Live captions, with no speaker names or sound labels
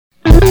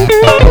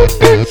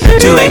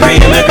Two angry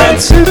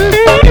immigrants.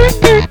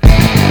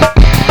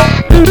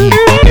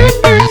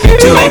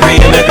 Two angry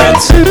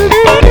immigrants.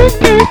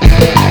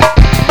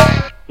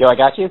 Yo, I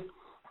got you?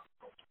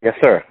 Yes,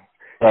 sir.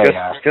 There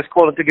Just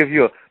calling to give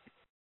you a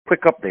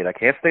quick update. I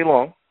can't stay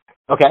long.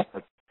 Okay.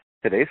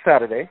 Today's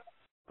Saturday.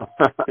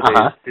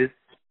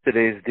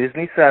 Today's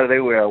Disney Saturday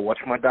where I watch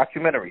my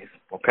documentaries.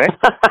 Okay.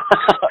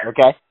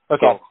 Okay.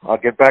 So I'll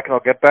get back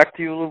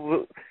to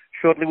you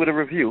shortly with a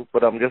review.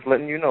 But I'm just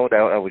letting you know that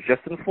I was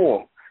just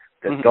informed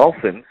that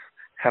dolphins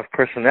have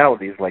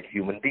personalities like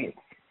human beings.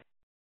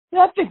 Yeah,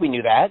 I think we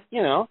knew that.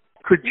 You know.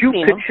 Could you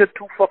picture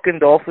two fucking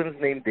dolphins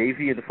named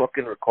Davy and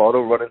fucking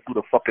Ricardo running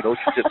through the fucking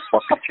ocean just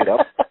fucking shit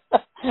up?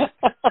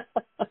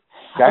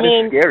 That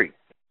is scary.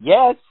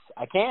 Yes,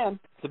 I can.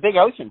 It's a big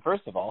ocean,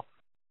 first of all.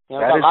 You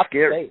know, that is lots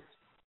scary. Of space.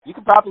 You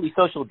can probably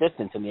social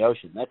distance in the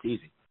ocean. That's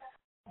easy.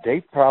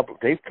 They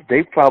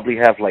probably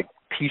have like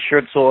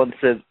T-shirts on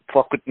says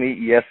 "fuck with me,"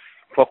 yes,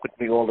 fuck with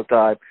me all the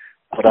time,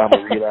 but I'm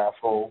a real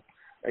asshole.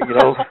 You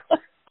know,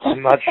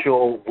 I'm not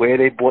sure where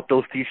they bought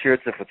those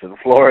T-shirts, if it's in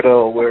Florida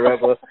or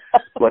wherever,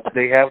 but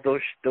they have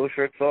those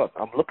shirts on.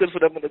 I'm looking for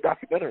them in the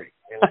documentary.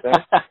 You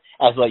understand?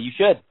 As well, you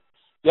should.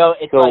 Yo,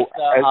 it's like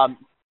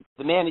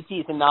the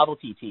manatees and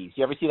novelty tees.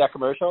 You ever see that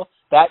commercial?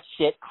 That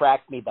shit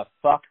cracks me the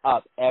fuck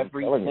up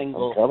every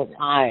single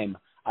time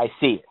I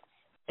see it.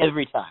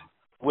 Every time,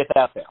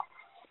 without fail.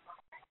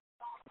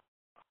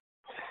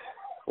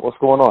 What's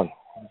going on?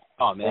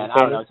 Oh man, I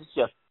don't know. It's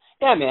just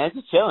man, it's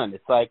just chilling.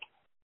 It's like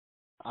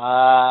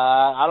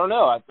I don't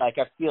know. I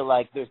feel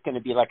like there's going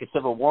to be like a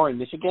civil war in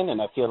Michigan,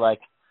 and I feel like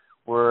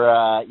we're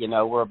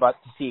about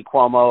to see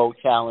Cuomo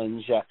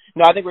challenge.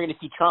 No, I think we're going to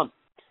see Trump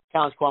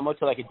challenge Cuomo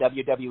to like a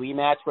WWE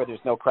match where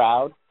there's no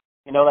crowd.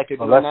 You know, like they're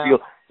doing now.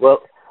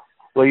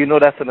 Well, you know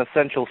that's an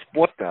essential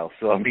sport now.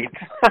 So I mean,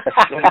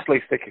 that's the only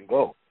place they can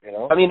go. You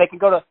know. I mean, they can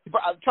go to.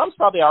 Trump's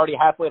probably already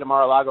halfway to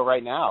Mar-a-Lago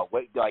right now,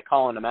 like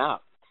calling him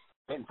out,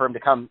 waiting for him to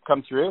come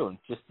through and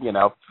just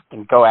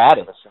and go at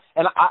it.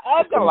 And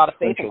I've got a lot of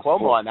faith in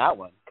Cuomo on that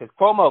one because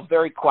Cuomo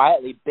very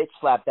quietly bitch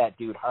slapped that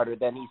dude harder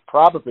than he's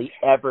probably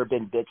ever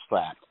been bitch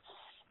slapped.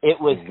 It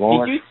was.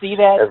 Did you see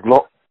that?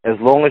 As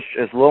long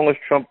as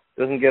Trump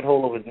doesn't get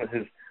hold of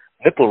his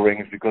nipple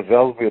rings, because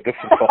that would be a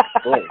different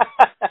fucking story.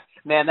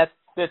 Man,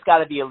 there's got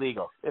to be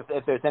illegal.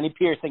 If there's any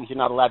piercings, you're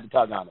not allowed to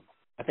tug on them.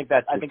 I think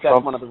that's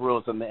one of the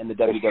rules in the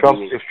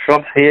WWE. If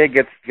Trump's hair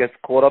gets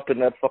caught up in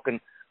that fucking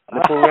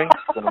nipple ring,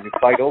 it's gonna be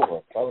fight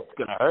over. It's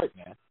gonna hurt,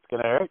 man. It's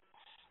gonna hurt.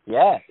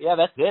 Yeah,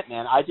 that's it,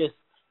 man. I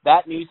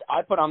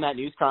put on that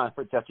news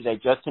conference yesterday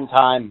just in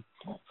time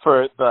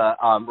for the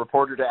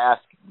reporter to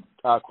ask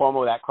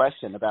Cuomo that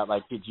question about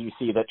did you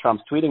see that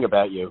Trump's tweeting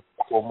about you?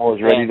 Cuomo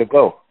is ready to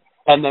go.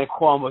 And then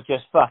Cuomo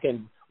just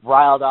fucking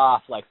riled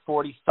off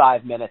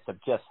 45 minutes of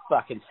just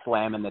fucking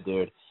slamming the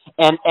dude.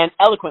 And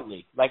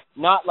eloquently,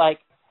 not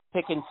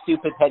picking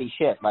stupid petty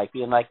shit,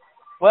 being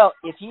well,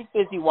 if he's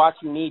busy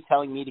watching me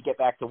telling me to get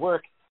back to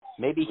work,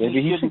 maybe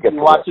he shouldn't be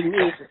watching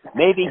me.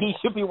 Maybe he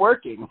should be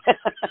working.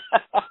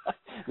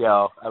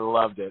 Yo, I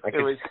loved it. It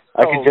was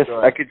so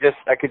good. I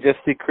could just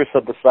see Chris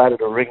on the side of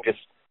the ring just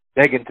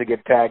begging to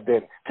get tagged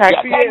in. Tag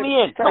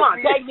me in. Come on,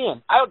 tag me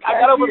in. I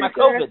got over my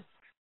COVID.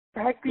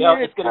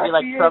 It's going to be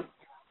like Trump.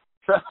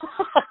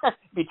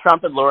 Be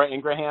Trump and Laura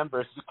Ingraham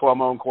versus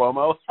Cuomo and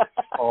Cuomo.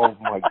 Oh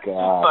my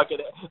God!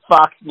 Fucking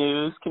Fox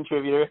News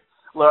contributor,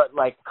 Laura,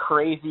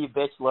 crazy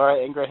bitch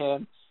Laura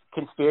Ingraham,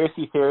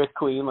 conspiracy theorist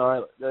queen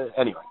Laura.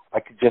 Anyway, I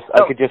could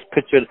just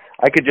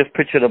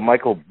picture the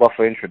Michael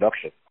Buffer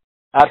introduction.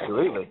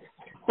 Absolutely,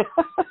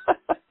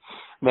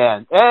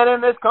 man. And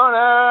in this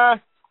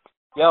corner,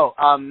 yo.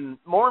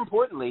 More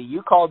importantly,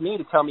 you called me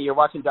to tell me you're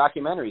watching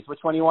documentaries. Which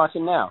one are you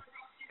watching now?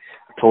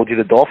 I told you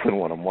the dolphin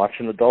one. I'm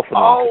watching the dolphin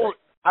one. Oh,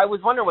 I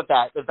was wondering if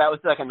that was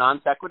a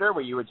non sequitur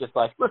where you were just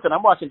listen,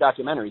 I'm watching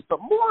documentaries, but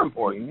more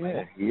important.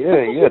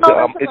 Yeah.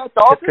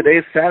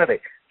 Today's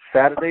Saturday.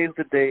 Saturday is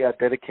the day I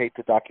dedicate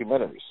to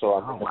documentaries. So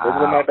I'm in the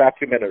middle of my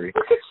documentary.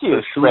 Look at you. So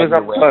as soon as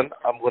I'm done,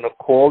 I'm going to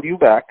call you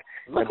back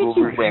and we'll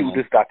review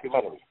this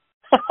documentary.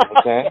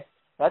 Okay?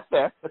 That's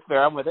fair.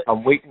 I'm with it.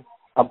 I'm waiting.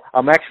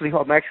 I'm actually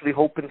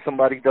hoping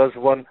somebody does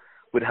one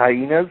with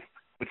hyenas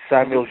with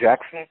Samuel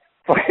Jackson.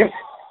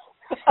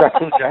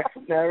 Samuel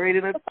Jackson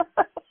narrating it.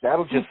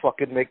 That'll just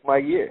fucking make my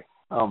year.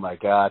 Oh my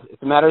God!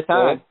 It's a matter of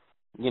time.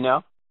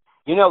 Yeah.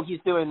 You know he's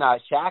doing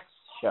Shaq's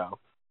show.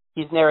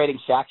 He's narrating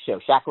Shaq's show,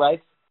 Shaq Life.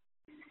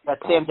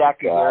 That's Sam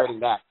Jackson narrating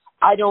that.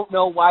 I don't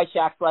know why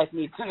Shaq's Life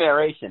needs a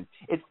narration.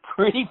 It's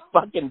pretty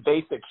fucking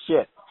basic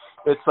shit.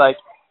 It's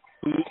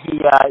he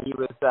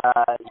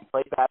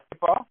played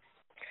basketball.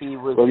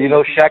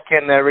 Shaq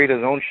can't narrate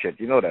his own shit.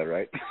 You know that,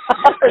 right?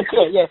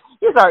 yeah.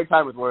 He has a hard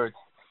time with words.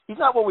 He's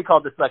not what we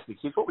call dyslexic.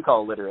 He's what we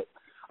call illiterate.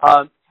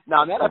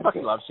 No, man, I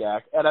fucking love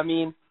Shaq. And, I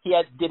mean, he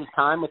did his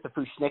time with the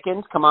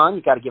Fushnikins. Come on,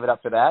 you got to give it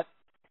up for that.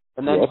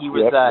 And then he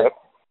was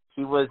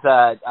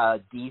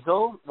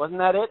Diesel. Wasn't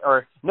that it?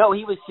 Or no,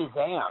 he was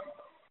Shazam,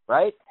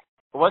 right?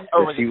 He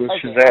was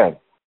Shazam.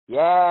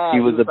 Yeah.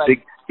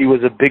 He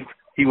was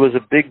a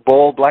big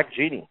bald black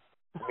genie.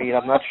 I mean,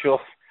 I'm not sure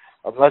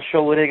I'm not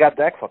sure where they got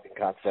that fucking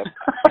concept.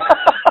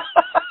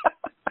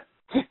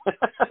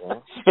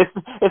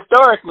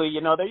 Historically,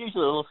 they're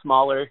usually a little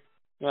smaller,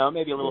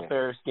 maybe a little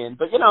fairer skinned,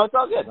 but it's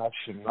all good.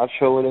 Not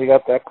sure where they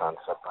got that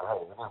concept.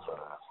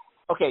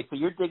 Okay, so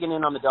you're digging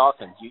in on the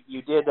dolphins.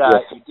 You did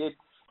Yes.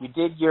 you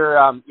did your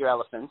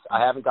elephants. I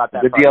haven't got that.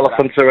 I did the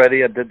elephants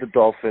already. I did the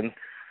dolphin,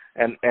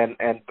 and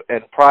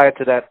prior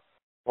to that,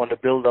 on the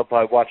build up,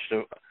 I watched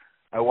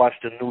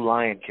the new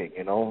Lion King.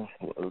 The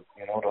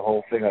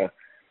whole thing.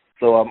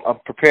 So I'm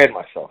prepared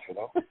myself.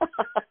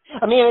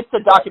 I mean, it's a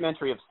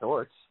documentary of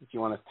sorts, if you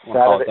want to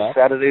call it that.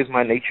 Saturday's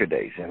my nature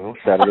days.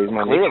 Saturday's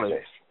my nature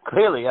days.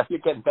 Clearly, you're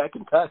getting back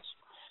in touch.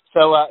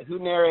 So, who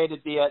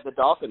narrated the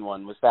dolphin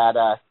one? Was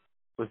that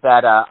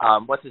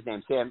what's his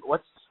name? Sam?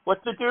 What's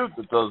the dude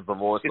that does the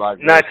voice like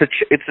this? No,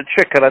 it's a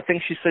chick, and I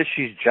think she says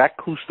she's Jack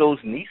Cousteau's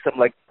niece. I'm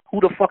like,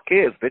 who the fuck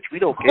cares, bitch? We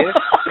don't care.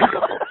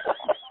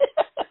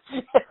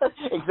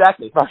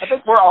 Exactly. I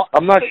think we're all.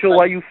 I'm not sure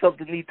why you felt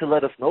the need to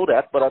let us know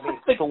that, but I mean,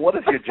 so what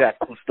if you're Jack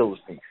Cousteau's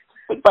niece?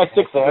 By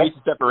 6 degrees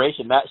of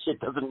separation, that shit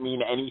doesn't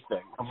mean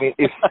anything. I mean,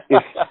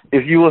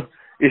 if you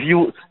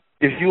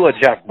were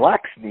Jack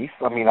Black's niece,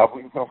 I mean,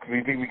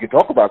 we could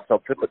talk about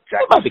something, but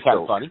Jack might be kind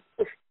of funny.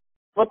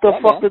 What the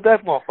fuck did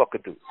that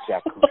motherfucker do,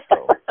 Jack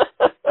Cousteau?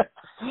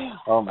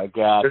 Oh my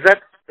God!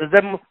 Does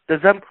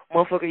that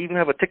motherfucker even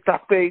have a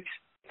TikTok page?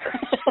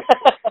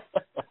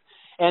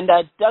 And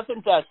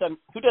doesn't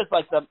who does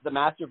like the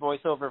master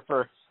voiceover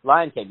for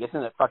Lion King?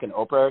 Isn't it fucking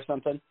Oprah or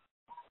something?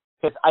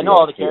 Because I know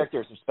all the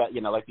characters are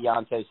like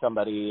Beyonce's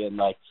somebody, and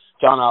like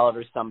John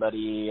Oliver's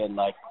somebody, and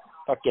like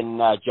fucking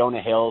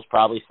Jonah Hill's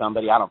probably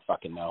somebody. I don't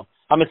fucking know.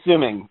 I'm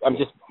assuming. I'm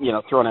just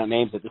throwing out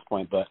names at this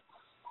point, but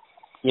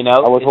isn't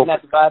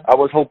that the vibe? I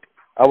was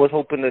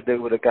hoping that they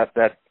would have got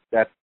that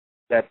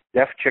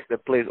deaf chick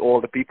that plays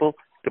all the people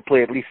to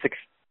play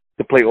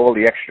all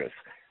the extras.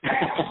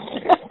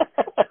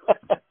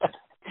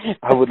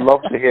 I would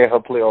love to hear her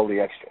play all the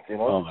extras.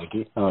 Oh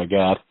my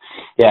God.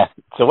 Yeah.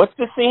 So what's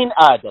the scene?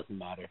 It doesn't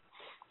matter.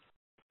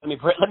 Let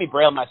me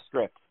braille my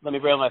script.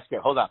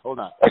 Hold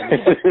on.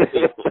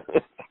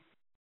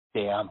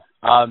 Damn.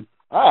 All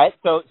right.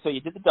 So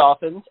you did the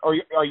dolphins, or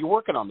are you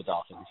working on the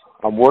dolphins?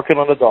 I'm working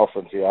on the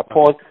dolphins. Yeah. I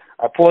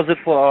paused it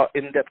for our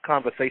in-depth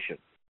conversation.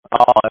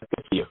 Oh, that's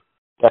good for you.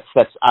 That's.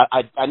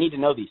 I need to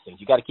know these things.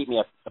 You got to keep me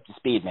up to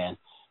speed, man.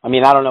 I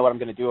mean, I don't know what I'm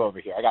going to do over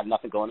here. I got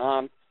nothing going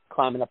on.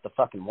 Climbing up the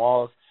fucking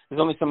walls.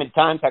 There's only so many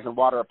times I can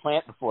water a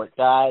plant before it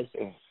dies.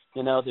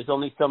 There's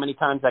only so many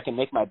times I can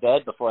make my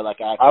bed before I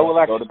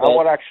go to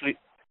bed.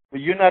 But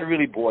you're not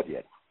really bored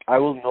yet. I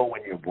will know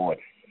when you're bored.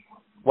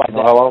 What's you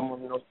know how I'm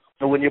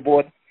know when you're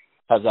bored?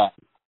 How's that?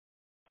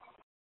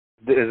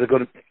 There's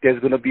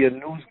gonna be a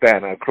news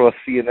banner across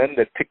CNN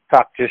that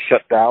TikTok just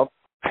shut down.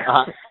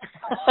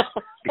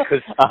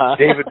 Because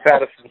David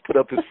Patterson put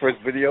up his first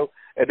video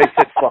and they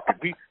said, "Fuck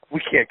it, we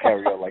can't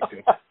carry on like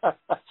this."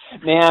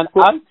 Man,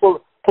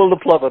 pull the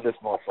plug on this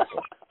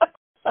motherfucker.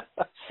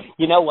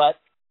 You know what?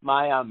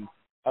 My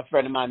a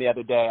friend of mine the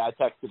other day, I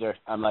texted her.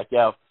 I'm like,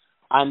 "Yo,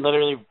 I'm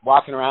literally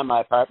walking around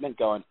my apartment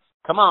going,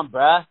 come on,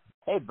 bruh.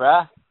 Hey,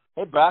 bruh.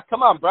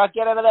 Come on, bruh.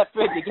 Get out of that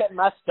fridge. You're getting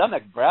my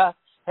stomach, bruh.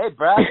 Hey,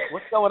 bruh.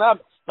 What's going on?"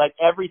 Like,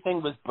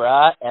 everything was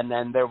bruh, and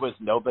then there was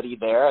nobody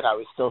there, and I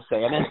was still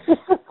saying it.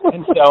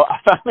 And so I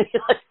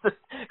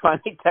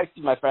finally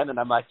texted my friend, and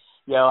I'm like,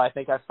 "Yo, I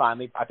think I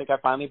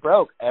finally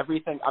broke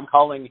everything. I'm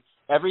calling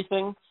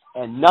everything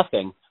and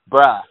nothing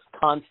bruh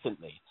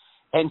constantly."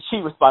 And she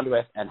responded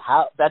with, "And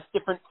how? That's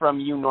different from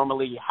you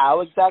normally.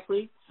 How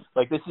exactly?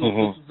 Like, this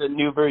is a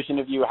new version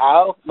of you.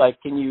 How?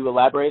 Like, can you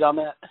elaborate on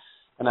that?"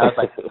 And I was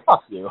like,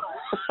 "Fuck you."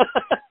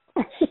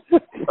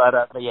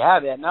 But yeah,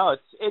 man. No,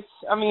 it's.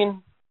 I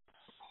mean,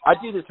 I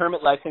do this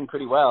hermit life thing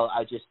pretty well.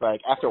 I just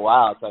after a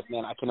while, it's like,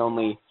 man, I can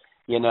only,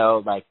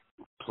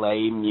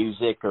 play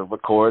music or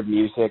record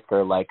music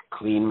or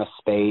clean my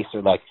space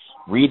or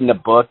reading a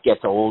book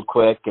gets old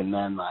quick, and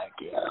then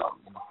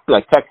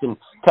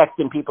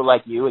texting people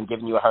like you and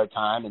giving you a hard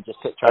time and just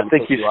trying to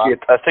piss you off.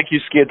 I think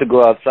you're scared to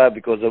go outside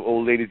because of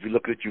old ladies be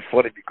looking at you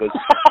funny because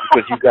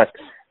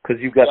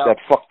you got that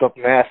fucked up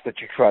mask that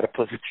you try to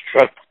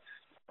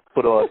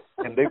put on,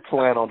 and they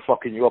plan on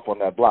fucking you up on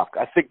that block.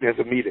 I think there's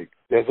a meeting.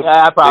 They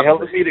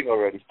held a meeting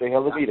already.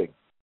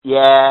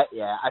 Yeah,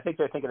 I think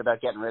they're thinking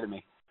about getting rid of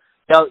me.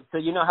 So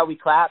you know how we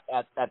clap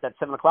at that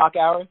 7 o'clock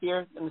hour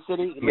here in the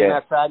city? We go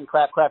outside and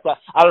clap.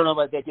 I don't know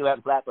what they do out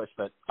in Flatbush,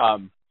 but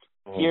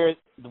here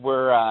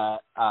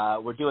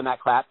we're doing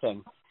that clap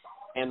thing.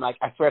 And I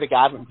swear to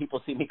God, when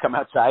people see me come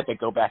outside, they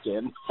go back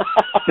in.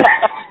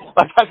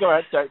 I go out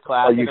and start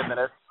clapping, and then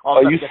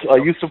are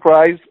you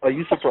surprised? Are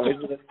you surprised?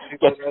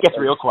 Gets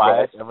real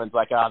quiet. Everyone's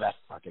like, "Oh, that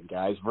fucking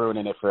guy's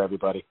ruining it for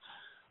everybody."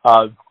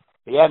 But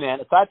yeah, man.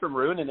 Aside from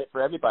ruining it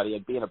for everybody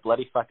and being a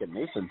bloody fucking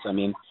nuisance, I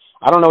mean,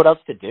 I don't know what else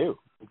to do.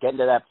 Getting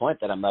to that point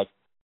that I'm like,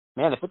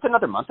 man, if it's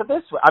another month of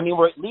this, I mean,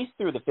 we're at least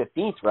through the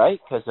 15th, right?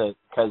 Because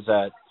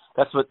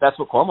that's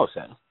what Cuomo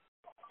said.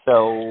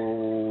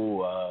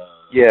 So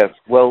yeah,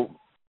 well,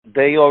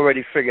 they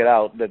already figured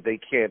out that they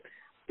can't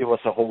give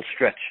us a whole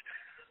stretch.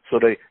 So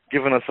they're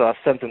giving us our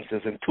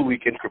sentences in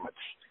 2-week increments.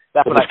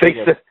 That's But what I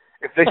figured.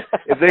 if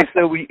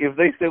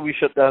they say we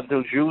shut down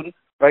till June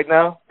right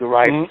now, the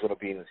rioting is going to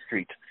be in the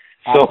street.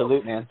 So,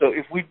 Absolutely, man. So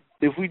if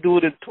we do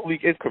it in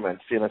 2-week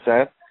increments, you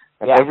understand?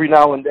 And Yeah. every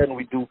now and then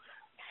we do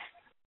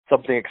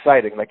something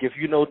exciting. Like if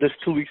you know this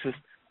 2 weeks is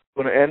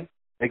going to end,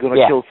 they're going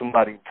to kill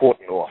somebody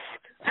important off.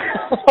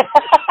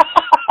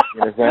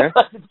 You understand?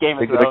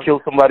 They're going to kill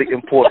somebody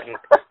important.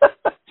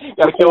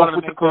 Gotta kill one of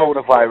with them the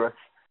coronavirus,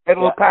 and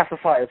we'll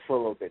pacify us for a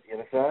little bit. You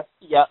understand?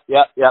 Yep.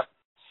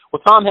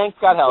 Well, Tom Hanks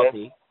got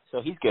healthy,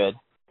 so he's good.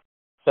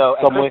 So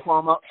somewhere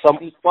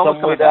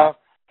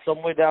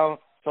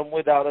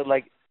down in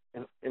like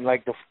in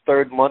like the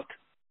third month,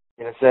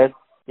 you understand?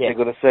 They're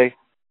gonna say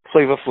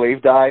Flavor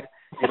Flav died.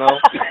 You know,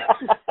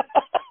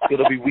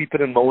 gonna be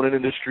weeping and moaning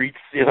in the streets.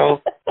 You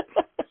know,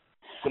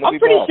 I'm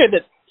pretty sure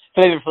that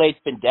Flavor Flav's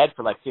been dead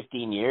for like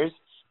 15 years.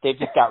 They've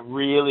just got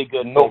really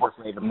good Flavor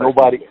Flav.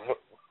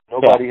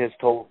 Nobody has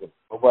told them.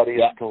 Nobody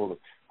has told them.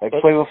 Like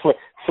Flavor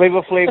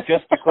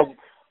Flav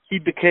he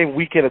became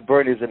Weekend at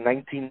Bernie's in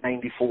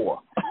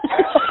 1994.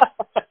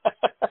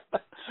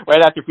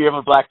 Right after Fear of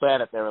a Black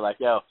Planet, they were like,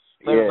 "Yo,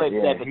 Flavor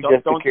Flav's dead, but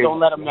don't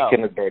let him know.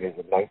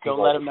 Don't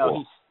let him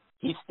know.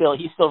 He's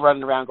still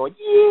running around going,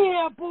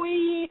 yeah,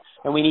 boy."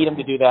 And we need him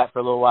to do that for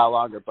a little while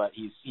longer, but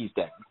he's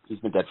dead. He's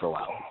been dead for a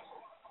while.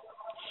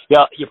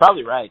 Yeah, you're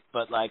probably right,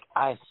 but like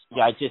I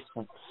just,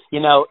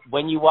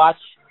 when you watch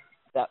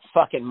that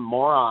fucking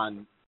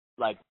moron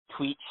like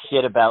tweet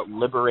shit about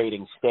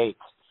liberating states,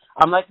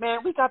 I'm like,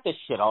 man, we got this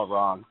shit all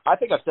wrong. I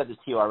think I've said this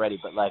to you already,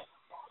 but like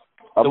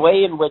the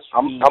way in which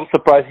I'm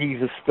surprised he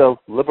just spelled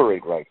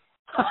liberate right.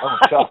 I'm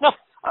shocked.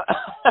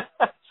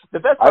 The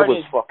best part I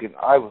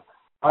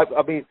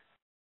mean,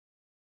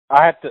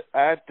 I had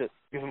to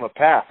give him a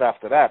pass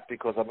after that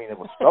because I mean it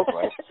was spelled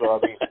right. So I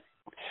mean,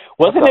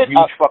 wasn't it a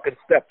huge fucking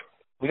step?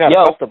 We got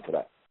accustomed to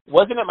that.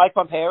 Wasn't it Mike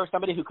Pompeo or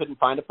somebody who couldn't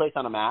find a place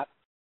on a map?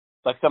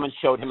 Like someone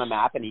showed him a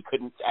map and he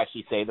couldn't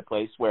actually say the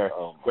place where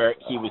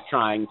he was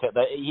trying to.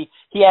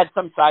 He had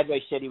some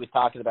sideways shit he was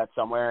talking about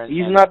somewhere.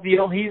 He's not the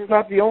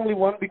only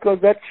one because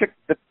that chick,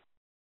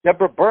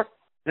 Deborah Burke,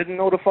 didn't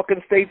know the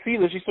fucking states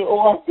either. She said, "Oh,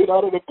 I'll get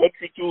out of the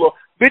country too long."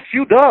 Bitch,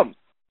 you dumb.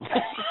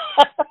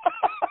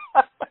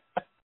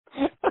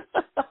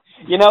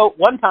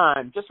 One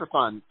time, just for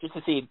fun, just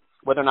to see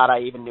whether or not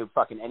I even knew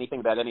fucking anything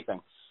about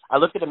anything, I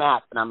looked at a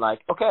map and I'm like,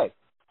 okay,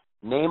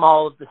 name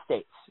all of the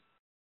states.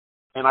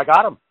 And I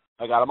got them.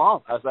 I got them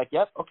all. I was like,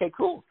 yep, okay,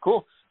 cool.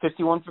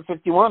 51 for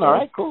 51. All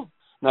right, cool.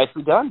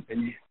 Nicely done.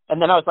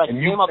 And then I was like,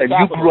 name all the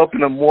capitals. You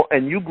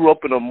grew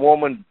up in a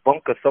Mormon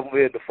bunker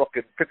somewhere in the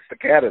fucking Pittsburgh,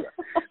 Canada.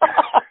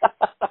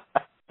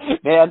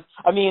 Man,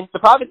 I mean, the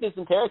provinces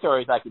and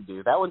territories I could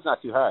do. That one's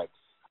not too hard.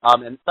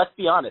 And let's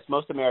be honest,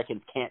 most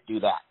Americans can't do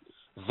that.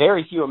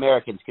 Very few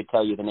Americans could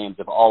tell you the names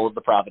of all of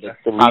the provinces.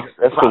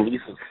 That's the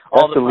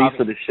least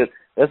of the shit.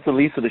 That's the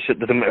least of the shit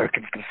that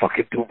Americans can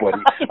fucking do,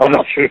 buddy. I'm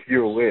not sure if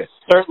you're aware.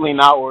 Certainly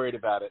not worried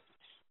about it.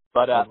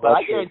 But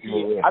I guarantee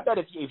you, I bet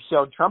if you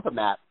showed Trump a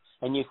map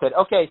and you said,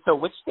 okay, so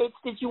which states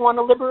did you want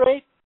to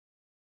liberate?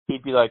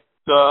 He'd be like,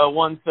 the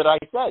ones that I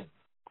said.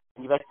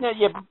 And you'd be like, no,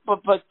 yeah,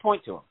 but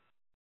point to them.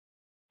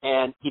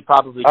 And he'd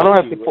probably. I don't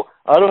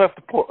have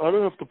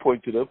to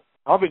point to them.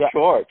 I'm in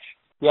charge.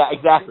 Yeah,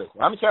 exactly.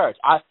 I'm in charge.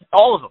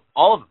 All of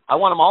them. I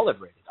want them all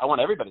liberated. I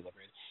want everybody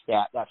liberated.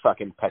 Yeah, that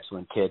fucking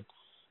petulant kid.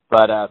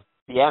 But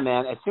yeah,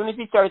 man. As soon as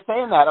he started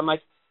saying that, I'm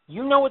like,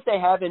 you know what they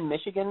have in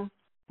Michigan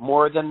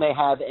more than they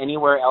have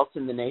anywhere else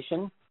in the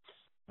nation?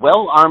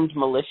 Well-armed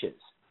militias,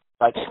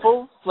 like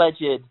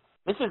full-fledged.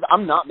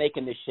 I'm not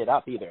making this shit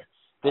up either.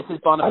 This is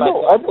bona fide.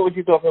 I know what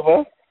you're talking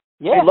about.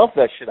 Yeah, I love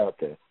that shit out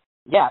there.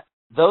 Yeah,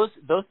 those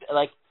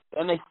like,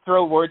 and they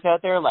throw words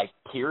out there like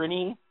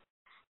tyranny.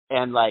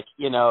 And like,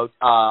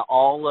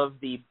 all of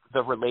the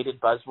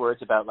related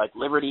buzzwords about like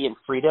liberty and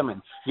freedom,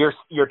 and you're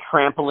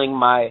trampling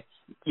my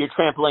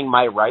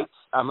rights.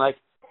 I'm like,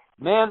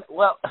 man,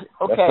 well,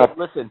 okay,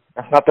 listen.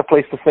 That's not the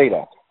place to say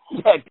that.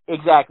 Yeah,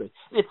 exactly.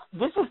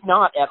 This is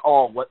not at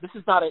all what this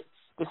is a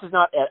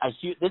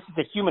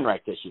human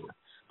rights issue.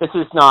 This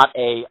is not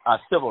a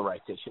civil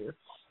rights issue,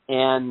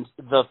 and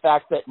the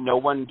fact that no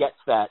one gets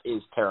that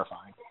is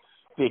terrifying,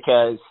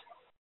 because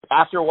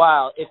after a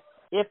while,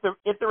 if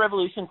the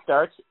revolution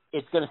starts,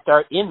 it's going to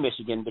start in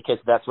Michigan because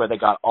that's where they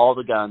got all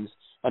the guns,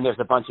 and there's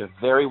a bunch of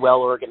very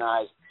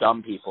well-organized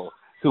dumb people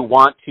who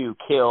want to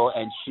kill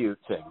and shoot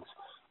things.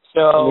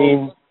 So I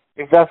mean,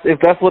 if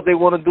that's what they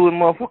want to do in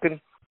motherfucking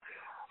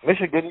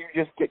Michigan,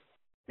 you just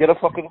get a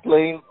fucking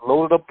plane,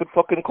 load it up with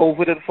fucking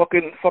COVID, and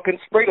fucking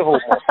spray the whole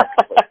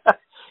motherfucker.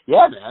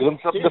 Yeah, man. Give them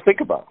something to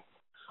think about.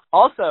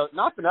 Also,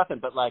 not for nothing,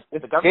 but like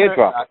the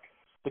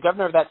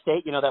governor of that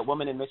state, that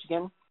woman in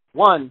Michigan.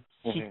 One,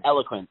 she's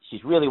eloquent.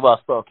 She's really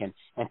well-spoken.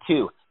 And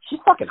two, she's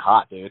fucking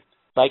hot, dude.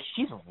 Like,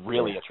 she's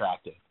really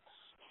attractive.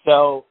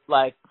 So,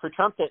 like, for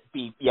Trump to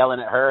be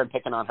yelling at her and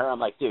picking on her, I'm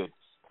like, dude,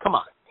 come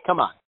on.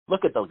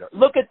 Look at the girl.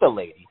 Look at the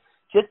lady.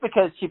 Just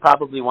because she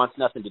probably wants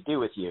nothing to do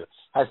with you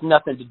has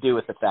nothing to do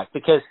with the fact.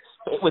 Because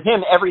with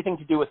him, everything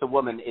to do with the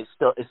woman is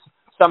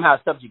somehow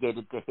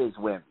subjugated to his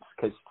whims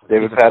because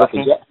David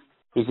Patterson.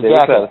 He's a David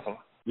jackass. Patterson.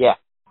 Yeah.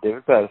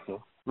 David Patterson.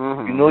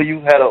 Mm-hmm. You know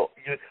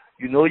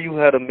you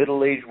had a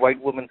middle-aged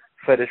white woman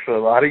fetish for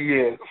a lot of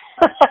years.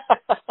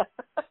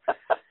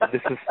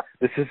 This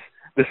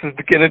is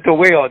beginning to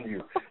weigh on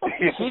you.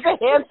 She's a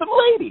handsome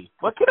lady.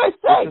 What can I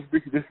say?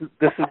 This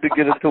is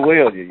beginning to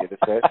weigh on you. You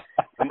understand?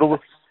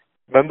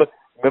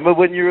 Remember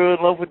when you were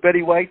in love with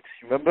Betty White?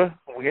 Remember?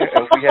 We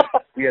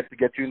had to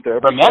get you into her.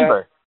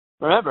 Remember?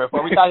 What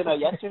were we talking about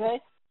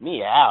yesterday?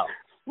 Meow.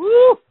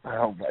 Woo!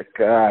 Oh my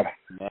God.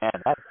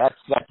 Man, that's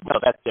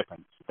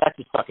different. That's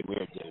just fucking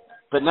weird, dude.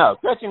 But no,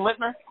 Gretchen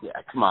Whitmer?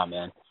 Yeah, come on,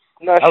 man.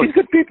 No, she's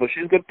good people.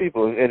 She's good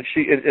people, and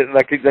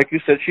like you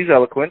said, she's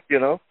eloquent. You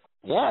know.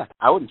 Yeah,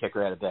 I wouldn't kick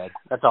her out of bed.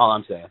 That's all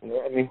I'm saying.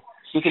 Yeah, I mean,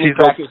 she can eat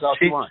crackers all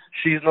she wants.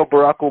 She's no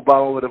Barack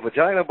Obama with a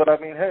vagina, but I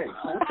mean, hey,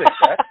 we'll take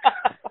that.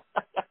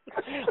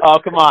 Oh,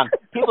 come on.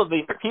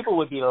 People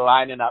would be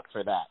lining up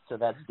for that, so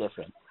that's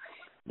different.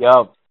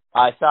 Yo,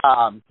 I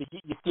saw. Did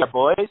you see our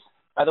boys?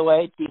 By the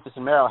way, Jesus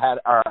and Merrill had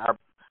our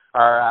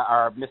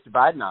Mr.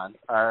 Biden on,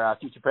 our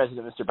future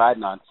president, Mr.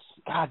 Biden on.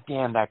 God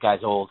damn, that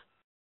guy's old.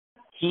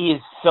 He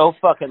is so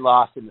fucking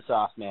lost in the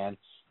sauce, man.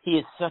 He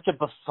is such a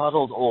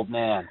befuddled old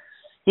man.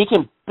 He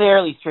can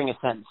barely string a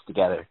sentence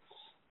together.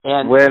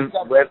 And when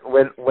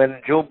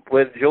Joe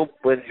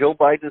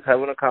Biden is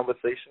having a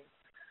conversation,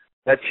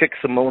 that chick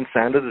Simone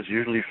Sanders is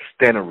usually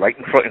standing right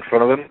in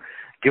front of him,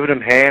 giving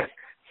him hand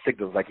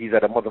signals like he's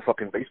at a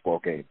motherfucking baseball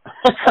game.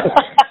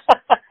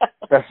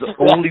 That's the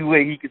only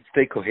way he could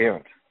stay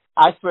coherent.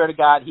 I swear to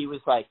God, he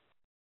was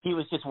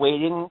just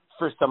waiting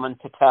for someone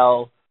to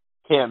tell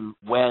him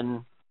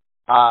when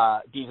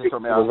Jesus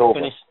Romero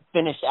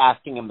finished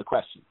asking him the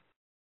question.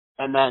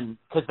 And then,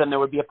 because then there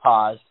would be a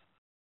pause.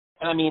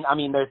 And I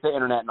mean, there's the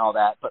internet and all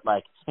that, but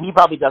and he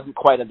probably doesn't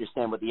quite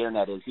understand what the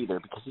internet is either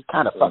because he's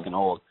kind of fucking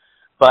old.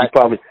 But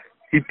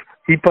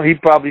he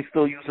probably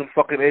still using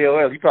fucking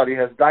AOL. He probably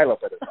has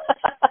dial-up at it.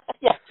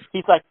 Yeah,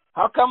 he's like,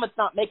 how come it's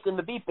not making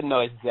the beeping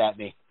noises at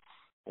me?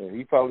 Yeah,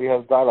 he probably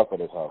has dial-up at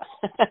his house.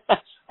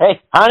 Hey,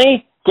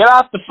 honey, get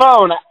off the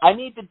phone. I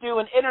need to do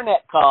an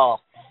internet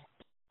call.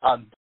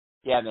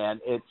 Yeah, man,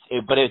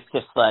 but it's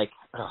just like.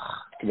 Ugh.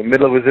 In the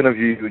middle of his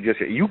interview, he would just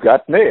say, "You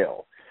got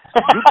mail.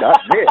 You got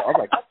mail." I'm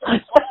like,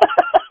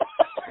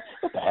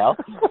 what the hell?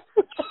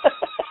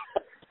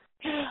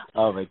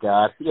 Oh my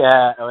God.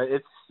 Yeah,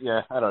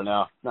 I don't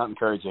know. Not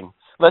encouraging.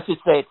 Let's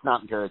just say it's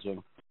not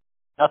encouraging.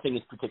 Nothing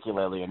is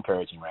particularly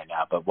encouraging right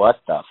now. But what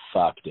the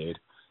fuck, dude?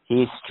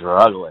 He's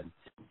struggling.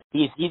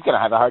 He's gonna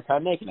have a hard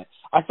time making it.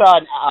 I saw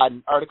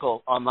an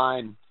article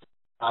online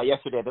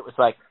yesterday that was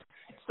like,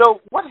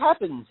 so what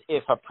happens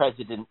if a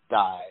president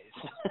dies?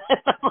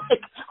 I'm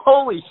like,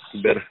 holy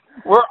shit!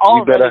 We're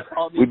all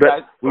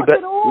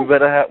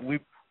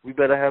we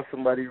better have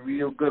somebody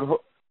real good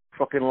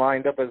fucking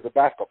lined up as the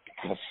backup.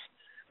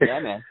 Yeah,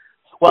 man.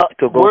 Well,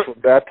 to go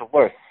from bad to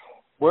worse.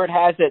 Word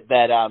has it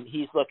that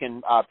he's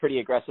looking pretty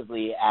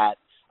aggressively at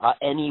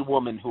any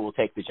woman who will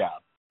take the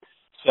job.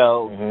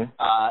 So,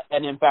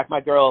 and in fact, my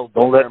girl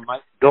don't let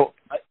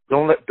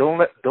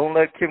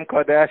Kim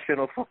Kardashian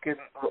or fucking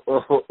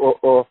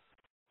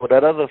or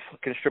that other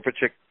fucking stripper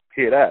chick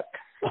hear that.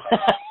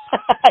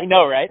 I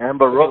know, right?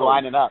 Amber Rose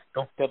lining up.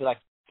 They'll be like,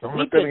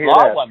 we did hear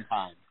law that. one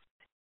time.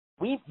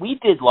 We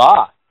did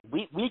law.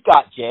 We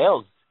got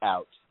jails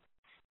out.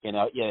 You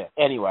know. Yeah.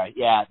 Anyway,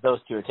 yeah, those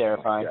two are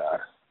terrifying.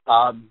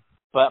 Oh,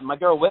 but my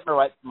girl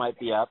Whitmer might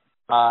be up.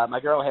 My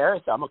girl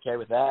Harris, I'm okay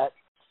with that.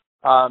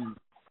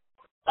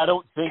 I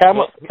don't think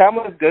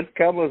Kamala's good.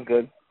 Kamala's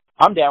good.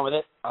 I'm down with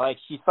it.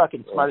 She's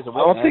fucking smart as a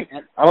whip.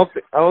 I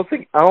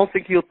don't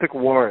think he'll pick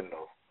Warren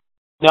though.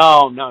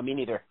 No, me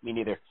neither.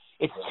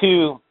 It's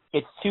too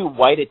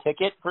white a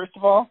ticket, first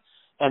of all,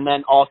 and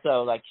then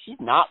also she's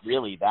not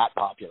really that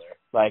popular.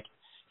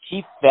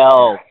 She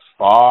fell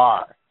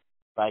far.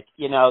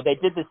 They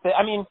did this thing.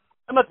 I mean,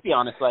 let's be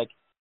honest.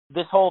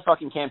 This whole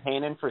fucking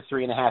campaigning for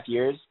 3.5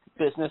 years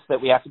business that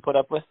we have to put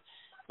up with.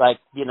 The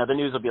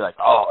news will be like,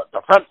 oh,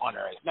 the front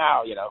runner is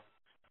now,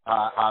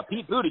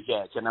 Pete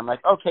Buttigieg. And I'm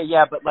like, okay,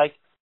 yeah, but,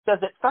 does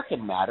it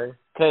fucking matter?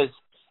 Because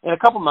in a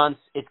couple months,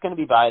 it's going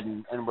to be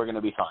Biden, and we're going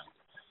to be fine.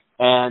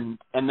 And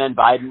then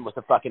Biden was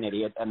a fucking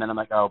idiot, and then I'm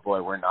like, oh,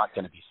 boy, we're not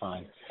going to be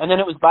fine. And then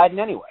it was Biden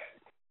anyway.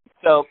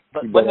 So,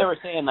 but when they were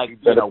saying,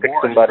 pick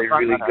somebody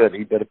really good.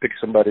 He better pick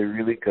somebody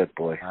really good,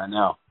 boy. I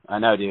know,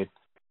 dude.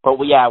 But,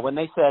 yeah, when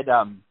they said,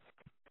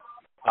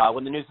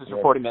 when the news was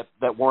reporting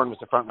that Warren was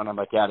the front runner, I'm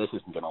like, yeah, this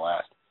isn't going to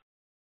last.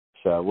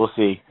 So we'll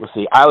see.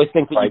 I always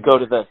think that you go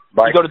to the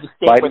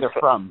state where they're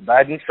from.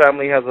 Biden's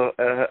family has a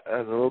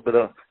little bit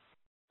of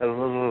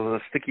a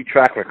sticky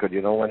track record.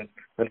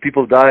 When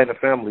people die in the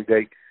family,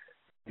 they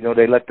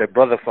let their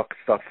brother start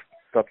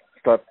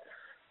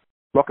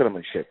fucking them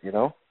and shit.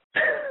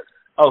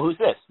 Oh, who's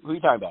this? Who are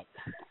you talking about?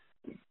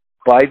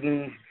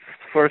 Biden's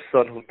first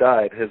son who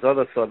died. His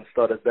other son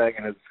started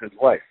banging his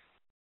wife.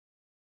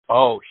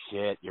 Oh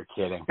shit! You're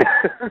kidding.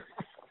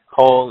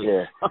 Holy.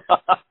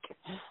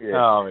 Yeah.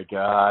 Oh my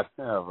God.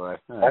 Oh boy.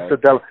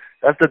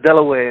 That's the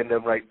Delaware in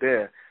them right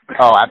there.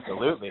 Oh,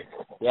 absolutely.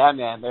 Yeah,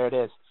 man, there it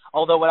is.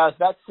 Although what I was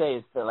about to say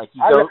is that, like,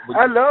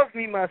 I love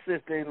me my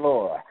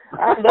sister-in-law.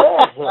 I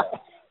love her.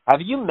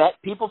 Have you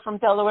met people from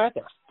Delaware?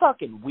 They're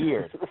fucking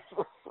weird.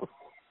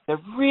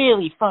 They're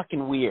really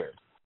fucking weird.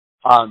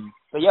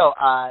 But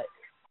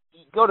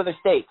go to the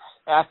states.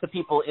 Ask the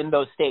people in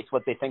those states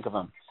what they think of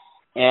them.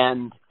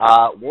 And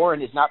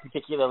Warren is not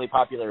particularly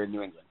popular in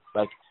New England.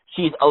 Like,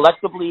 she's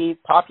electably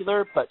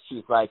popular, but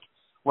she's like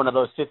one of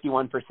those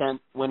 51%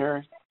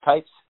 winner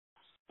types.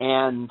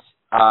 And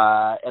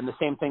the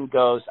same thing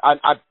goes.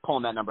 I'm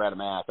pulling that number out of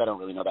my ass. I don't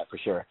really know that for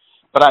sure.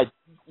 But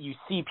you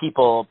see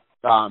people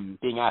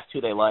being asked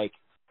who they like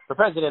for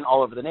president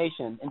all over the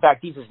nation. In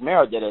fact, Jesus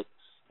Mero did it,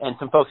 and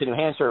some folks in New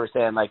Hampshire were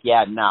saying, like,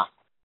 yeah, nah,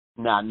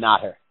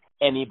 not her.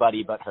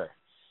 Anybody but her.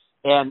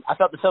 And I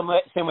felt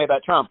the same way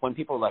about Trump when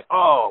people were like,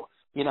 oh,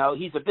 you know,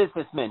 he's a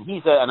businessman.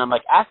 And I'm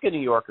like, ask a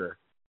New Yorker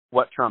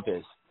what Trump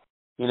is.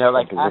 You know,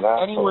 like, ask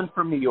anyone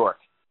from New York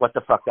what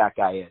the fuck that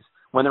guy is.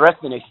 When the rest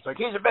of the nation's like,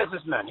 he's a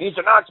businessman, he's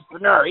an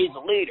entrepreneur, he's a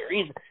leader,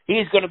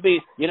 he's going to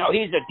be, you know,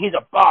 he's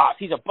a boss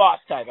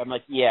type. I'm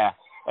like, yeah,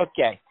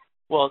 okay.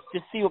 Well,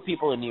 just see what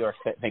people in New York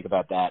think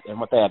about that and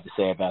what they have to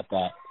say about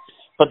that.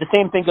 But the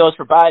same thing goes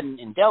for Biden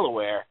in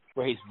Delaware,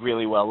 where he's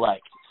really well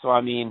liked. So,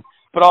 I mean,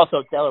 but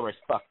also Delaware's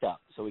fucked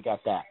up, so we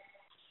got that.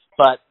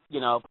 But,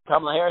 you know,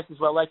 Kamala Harris is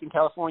well liked in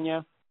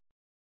California.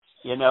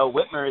 You know,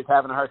 Whitmer is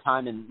having a hard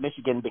time in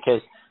Michigan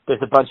because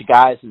there's a bunch of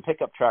guys in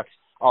pickup trucks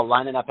all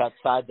lining up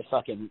outside the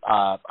fucking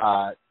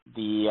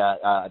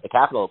the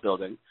Capitol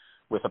building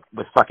with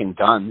fucking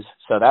guns.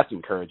 So that's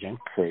encouraging.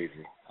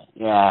 Crazy.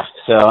 Yeah.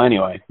 So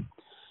anyway,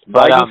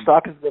 Biden's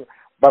stock is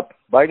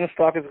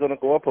going to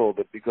go up a little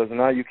bit because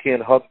now you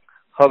can't hug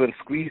and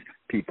squeeze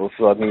people.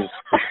 So I mean,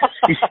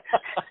 you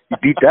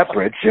beat that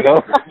bridge, you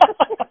know.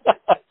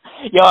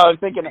 Yo, I was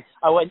thinking.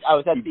 I was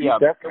at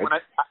when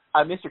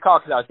I missed your call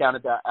because I was down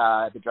at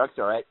the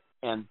drugstore, right?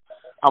 And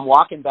I'm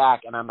walking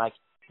back, and I'm like,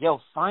 yo,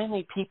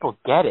 finally people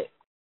get it.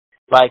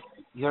 Like,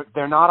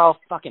 they're not all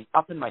fucking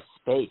up in my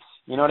space.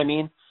 You know what I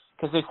mean?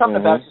 Because there's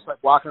something about just,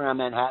 like, walking around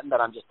Manhattan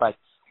that I'm just like,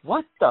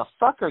 what the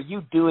fuck are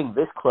you doing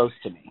this close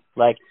to me?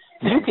 Like,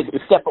 you can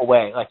step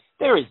away. Like,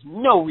 there is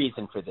no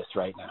reason for this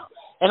right now.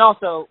 And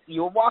also,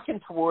 you're walking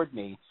toward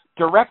me,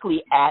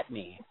 directly at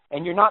me,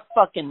 and you're not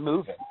fucking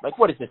moving. Like,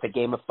 what is this, a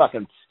game of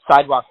fucking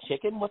sidewalk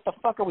chicken? What the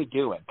fuck are we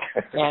doing?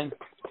 And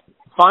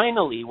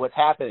finally, what's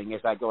happening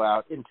as I go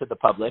out into the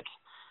public,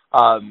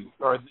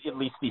 or at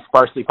least the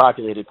sparsely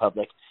populated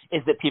public,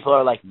 is that people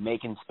are, like,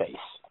 making space.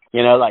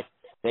 You know, like,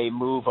 they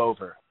move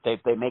over. They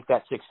make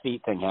that 6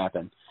 feet thing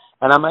happen.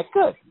 And I'm like,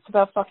 good. It's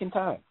about fucking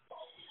time.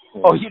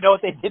 Yeah. Oh, you know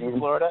what they did in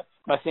Florida?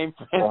 My same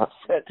friend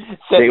said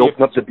they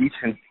opened up the beach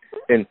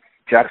in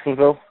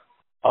Jacksonville.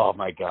 Oh,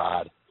 my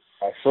God.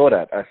 I saw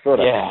that.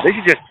 Yeah. They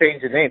should just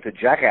change the name to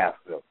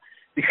Jackassville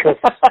because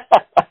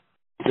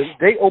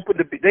they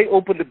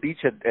opened the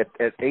beach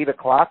at 8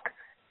 o'clock.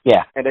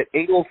 Yeah. And at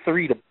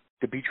 8:03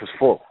 the beach was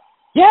full.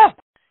 Yeah.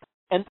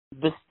 And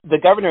the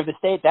governor of the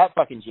state, that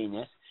fucking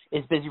genius,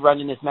 is busy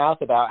running his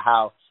mouth about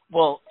how,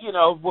 well, you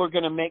know, we're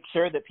going to make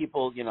sure that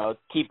people, you know,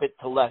 keep it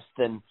to less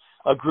than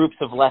groups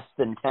of less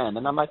than 10.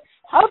 And I'm like,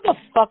 how the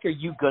fuck are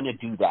you going to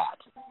do that?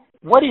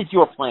 What is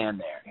your plan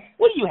there?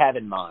 What do you have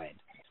in mind?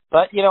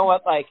 But you know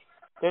what? Like,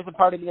 there's a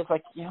part of me that's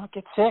like, you know,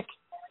 get sick.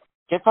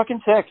 Get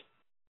fucking sick.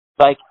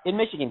 Like, in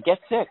Michigan, get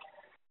sick.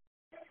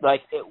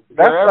 Like,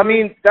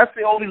 that's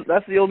the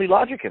only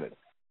logic in it.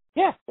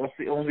 Yeah. That's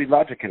the only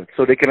logic in it.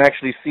 So they can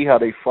actually see how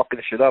they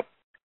fucking shit up.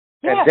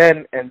 Yeah.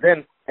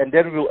 And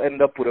then we'll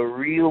end up with a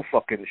real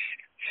fucking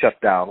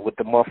shutdown with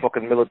the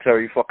motherfucking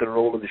military fucking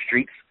rolling the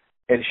streets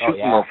and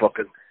shooting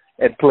motherfuckers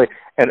and playing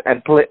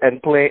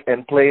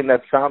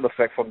that sound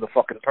effect from the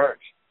fucking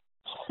Purge.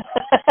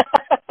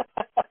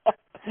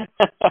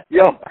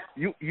 Yo,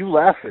 you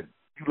laughing?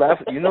 You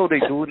know they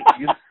doing.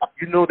 You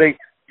know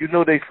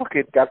they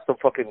fucking got some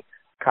fucking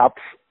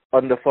cops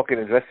under fucking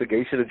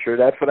investigation and sure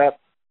that for that.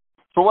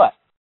 For what?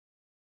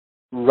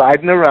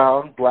 Riding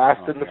around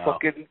blasting the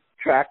fucking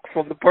track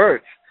from the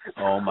Purge.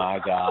 Oh my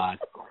God,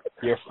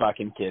 you're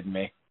fucking kidding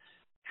me.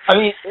 I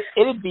mean,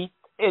 it'd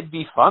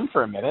be fun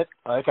for a minute.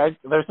 Like,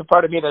 there's a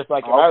part of me that's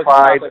like,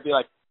 I'd be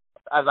like,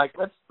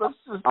 let's just.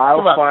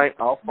 I'll find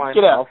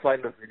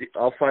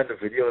the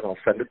video and I'll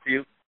send it to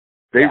you.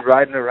 They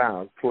riding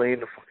around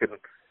playing the fucking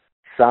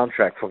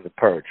soundtrack from the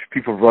Purge.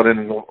 People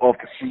running off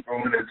the street,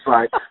 rolling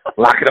inside,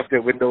 locking up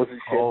their windows and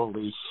shit.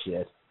 Holy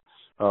shit!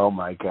 Oh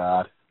my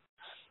God.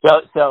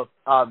 So,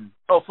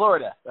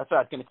 Florida. That's what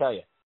I was going to tell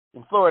you.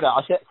 In Florida,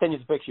 I'll send you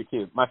the picture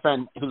too. My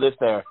friend who lives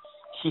there,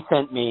 she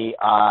sent me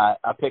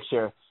a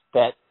picture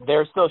that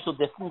their social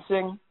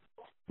distancing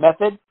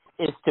method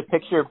is to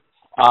picture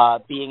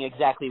being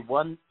exactly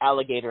one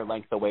alligator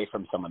length away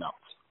from someone else.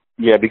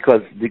 Yeah,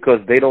 because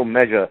they don't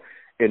measure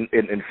in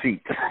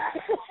feet.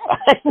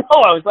 I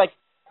know. I was like,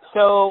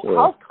 so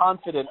how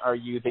confident are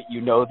you that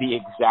you know the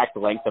exact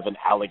length of an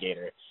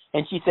alligator?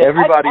 And she said,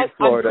 everybody in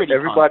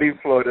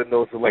Florida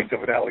knows the length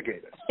of an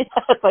alligator.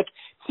 It's like,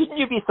 shouldn't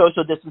you be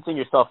social distancing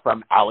yourself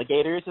from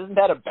alligators? Isn't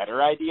that a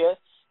better idea?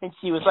 And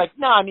she was like,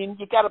 no, I mean,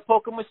 you got to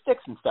poke them with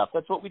sticks and stuff.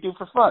 That's what we do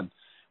for fun.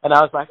 And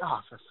I was like,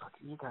 oh, for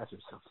fucking, you guys are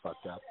so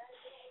fucked up.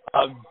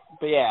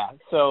 But yeah,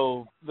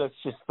 so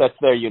that's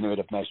their unit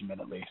of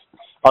measurement at least.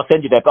 I'll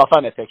send you that. I'll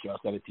find that picture.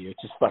 I'll send it to you.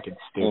 It's just fucking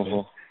stupid.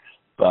 Mm-hmm.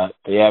 But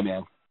yeah,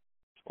 man.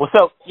 Well,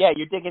 so yeah,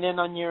 you're digging in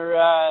on your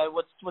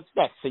what's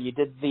next? So you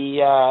did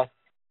the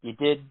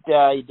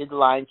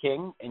Lion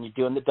King, and you're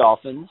doing the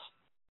Dolphins,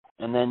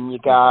 and then you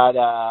got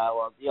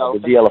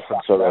the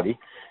elephants already.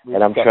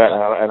 And I'm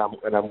trying,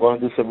 and I'm going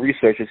to do some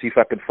research and see if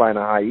I can find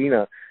a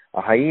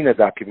hyena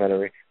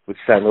documentary with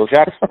Samuel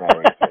Jackson.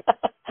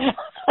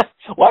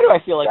 Why do I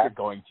feel like you're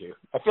going to?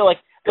 I feel like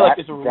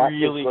there's a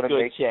really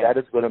good chance.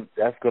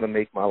 That's gonna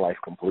make my life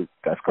complete.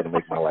 That's gonna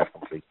make my life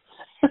complete.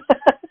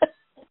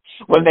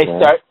 When they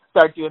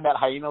start doing that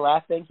hyena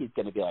laugh thing, he's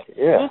gonna be like,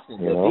 listen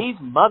to these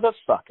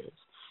motherfuckers.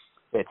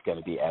 It's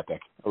gonna be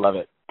epic. I love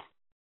it.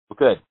 Well,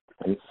 good.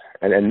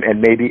 And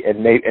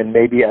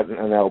maybe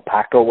an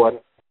alpaca one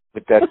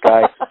with that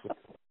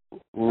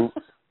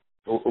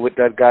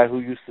guy who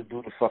used to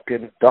do the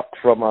fucking duck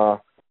from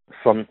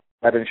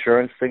that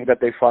insurance thing that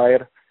they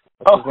fired.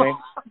 What's his name?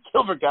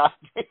 Gilbert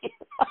Gottfried.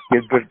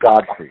 Gilbert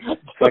Gottfried.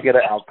 So I get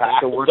an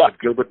alpaca word with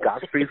Gilbert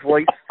Gottfried's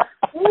voice.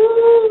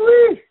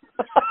 Woo-wee.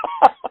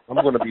 I'm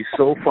going to be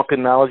so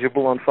fucking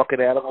knowledgeable on fucking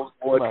animals,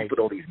 boy. People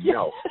don't even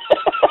know.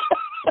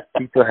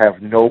 People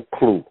have no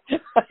clue. You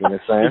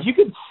understand? If you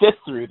can sit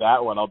through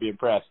that one, I'll be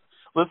impressed.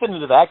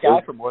 Listening to that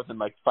guy for more than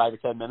like 5 or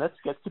 10 minutes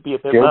gets to be a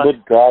bit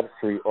Gilbert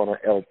Gottfried on an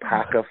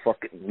alpaca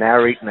fucking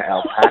narrating an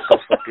alpaca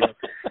fucking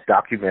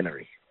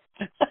documentary.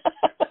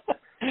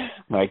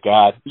 My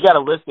God, you got a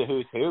list of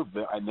who's who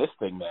on this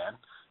thing, man.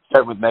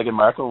 Start with Meghan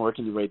Markle and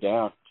working your way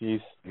down.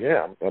 Jeez.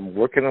 Yeah, I'm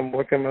working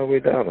my way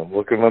down. I'm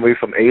working my way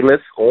from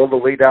A-list all the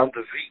way down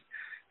to Z.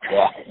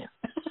 Yeah.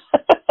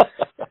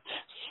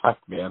 Fuck,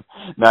 man.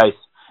 Nice.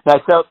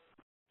 So,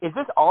 is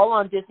this all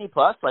on Disney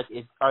Plus? Like,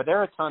 are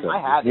there a ton?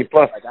 I have Disney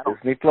Plus.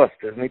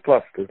 Disney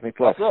Plus.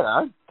 That's it,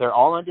 huh? They're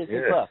all on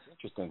Disney Plus.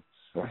 Interesting.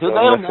 Do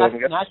they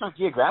have National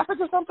Geographic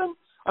or something?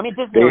 I mean,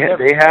 Disney.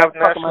 They have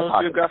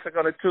National Geographic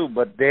on it too,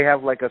 but they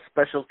have like a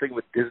special thing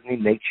with Disney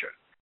Nature.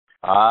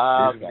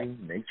 Disney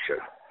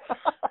Nature.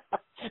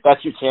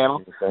 That's your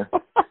channel.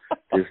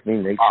 Disney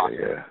Nature. Awesome.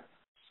 Yeah.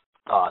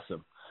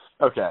 Awesome.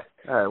 Okay.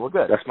 All right. Well,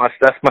 good. That's my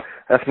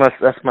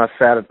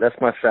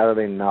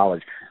Saturday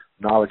knowledge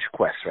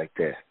quest right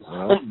there. You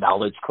know?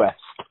 Knowledge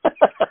quest.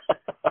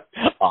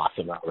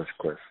 Awesome. Knowledge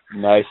quest.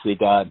 Nicely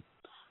done.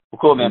 Well,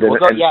 cool, man.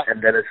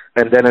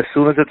 And then as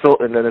soon as it's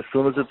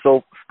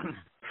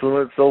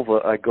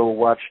over, I go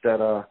watch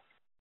that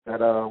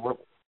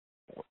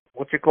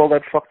what you call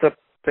that fucked up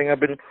thing I've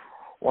been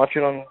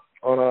watching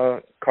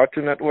on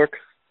Cartoon Network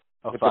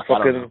with the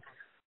fucking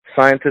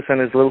scientist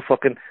and his little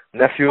fucking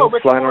nephew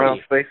flying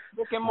around space.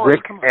 Rick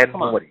and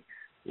Morty.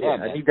 Yeah,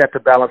 I need that to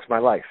balance my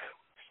life.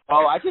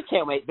 Oh, I just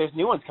can't wait. There's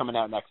new ones coming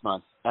out next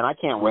month, and I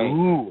can't wait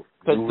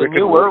because the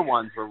newer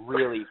ones were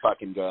really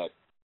fucking good.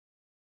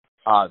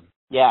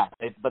 Yeah,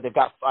 but they've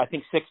got I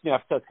think 6 new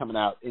episodes coming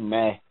out in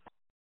May,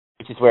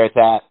 which is where it's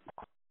at.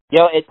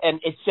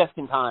 And it's just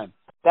in time.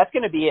 That's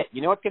going to be it.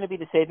 You know what's going to be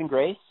the saving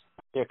grace?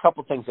 There are a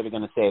couple things that are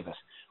going to save us.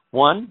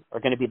 One are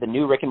going to be the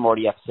new Rick and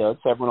Morty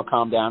episodes, so everyone will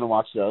calm down and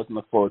watch those and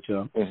look forward to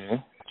them. Mm-hmm.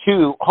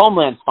 2,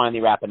 Homeland's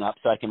finally wrapping up,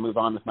 so I can move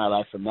on with my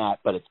life from that,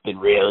 but it's been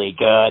really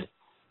good.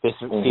 This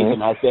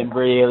season has been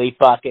really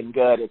fucking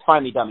good. It's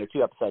finally done. There are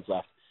 2 episodes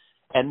left.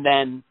 And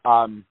then,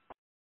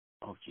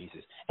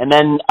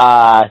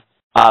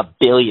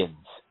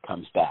 Billions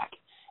comes back.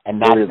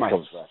 And that's my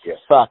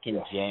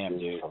fucking jam,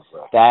 dude.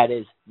 That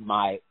is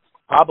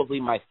probably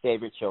my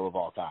favorite show of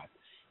all time.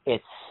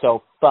 It's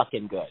so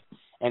fucking good.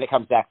 And it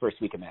comes back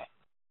first week of May.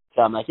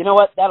 So I'm like, you know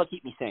what? That'll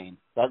keep me sane.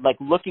 I'll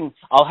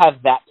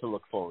have that to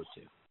look forward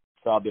to.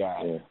 So I'll be all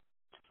right. Yeah.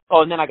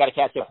 Oh, and then I got to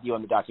catch up with you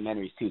on the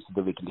documentaries too, so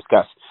that we can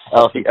discuss.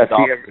 I see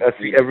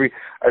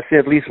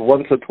at least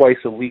once or twice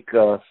a week.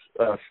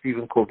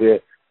 Stephen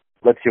Colbert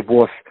lets your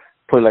boss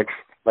play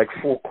like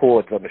 4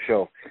 chords on the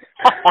show.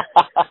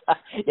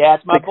 Yeah,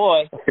 it's my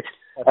boy.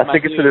 I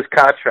think it's in his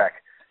contract.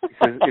 He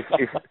says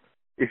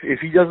if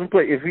he doesn't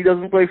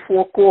play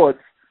 4 chords,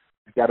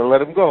 you got to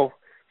let him go.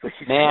 So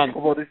man,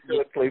 come on this show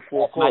and play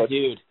 4 chords.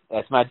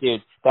 That's my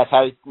dude. That's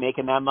how he's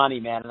making that money,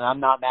 man. And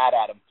I'm not mad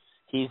at him.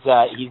 He's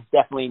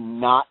definitely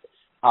not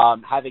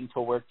having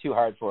to work too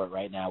hard for it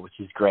right now, which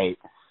is great.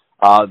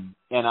 And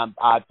I'm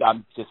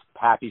just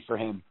happy for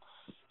him.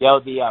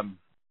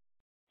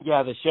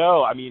 The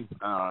show. I mean,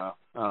 I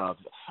don't know.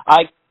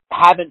 I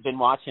haven't been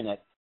watching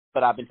it,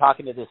 but I've been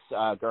talking to this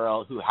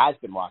girl who has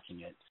been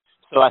watching it.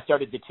 So I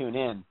started to tune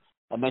in,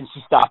 and then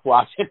she stopped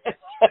watching it.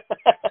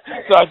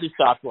 So I just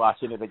stopped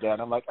watching it again.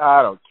 I'm like,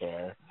 I don't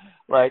care.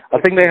 Like, I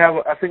think they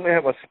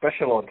have a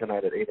special on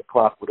tonight at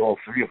 8:00 with all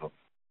 3 of them.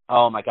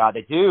 Oh my God,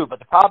 they do. But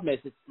the problem is,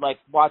 it's like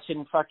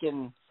watching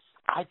fucking.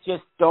 I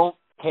just don't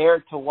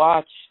care to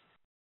watch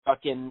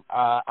fucking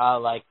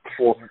like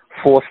 4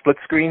 split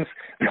screens.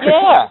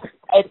 Yeah,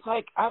 it's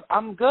like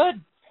I'm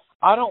good.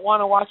 I don't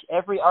want to watch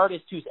every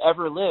artist who's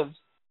ever lived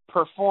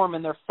perform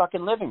in their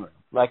fucking living room.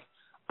 Like,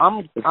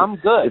 I'm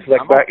good. It's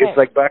like I'm back. okay. It's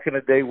like back in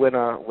the day when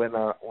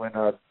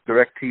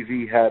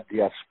DirecTV had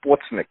the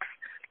Sports Mix.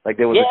 Like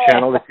there was a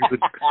channel that you could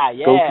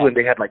go to, and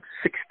they had like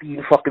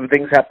 16 fucking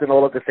things happening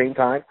all at the same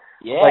time.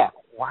 Yeah. Like,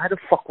 why the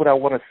fuck would I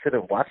want to sit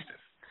and watch this?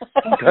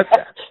 Who does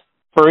that?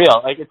 For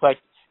real. Like, it's like,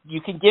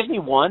 you can give me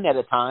one at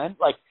a time.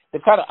 Like,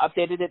 they've kind of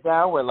updated it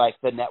now where, like,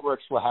 the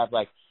networks will have,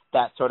 like,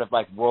 that sort of,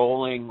 like,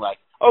 rolling, like,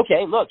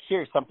 okay, look,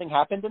 here, something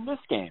happened in this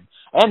game.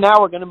 And now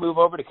we're going to move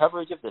over to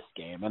coverage of this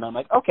game. And I'm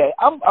like, okay,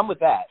 I'm with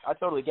that. I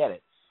totally get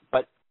it.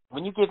 But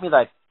when you give me,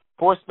 like,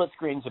 4 split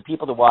screens of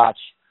people to watch,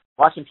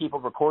 watching people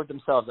record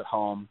themselves at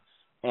home,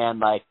 and,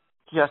 like,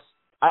 just,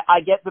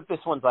 I get that this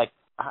one's, like,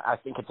 I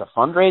think it's a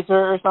fundraiser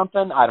or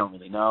something. I don't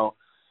really know.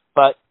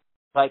 But,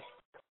 like,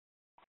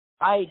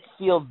 I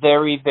feel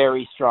very,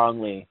 very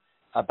strongly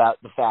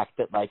about the fact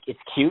that, like, it's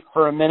cute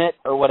for a minute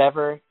or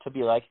whatever to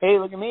be like, hey,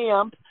 look at me,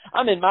 I'm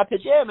in my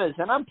pajamas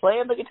and I'm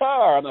playing the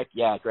guitar. I'm like,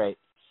 yeah, great.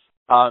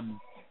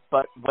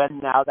 But when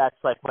now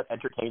that's, like, what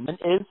entertainment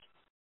is,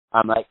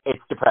 I'm like,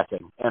 it's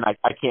depressing, and I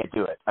can't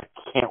do it. I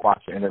can't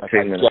watch it.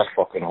 Entertainment is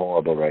fucking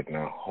horrible right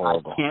now.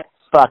 Horrible. I can't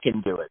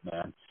fucking do it,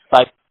 man.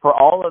 Like, for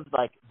all of,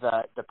 like,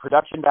 the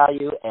production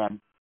value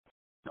and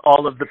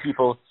all of the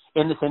people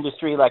in this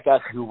industry like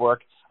us who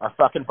work our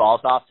fucking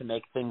balls off to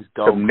make things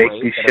go to make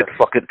great,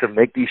 to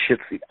make these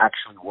shits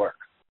actually work.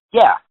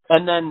 Yeah,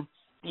 and then,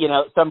 you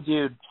know, some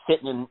dude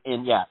sitting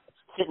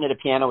sitting at a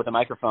piano with a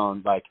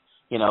microphone, like,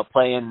 you know,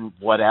 playing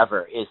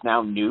whatever is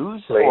now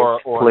news or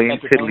playing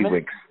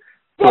tiddlywinks.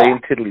 Playing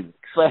tiddlywinks.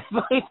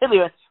 Playing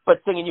tiddlywinks,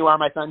 but singing "You Are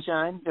My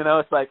Sunshine." You know,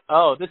 it's like,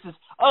 this is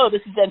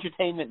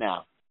entertainment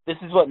now. This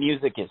is what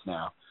music is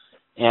now.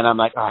 And I'm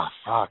like, oh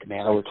fuck,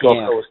 man. I was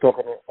talking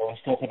to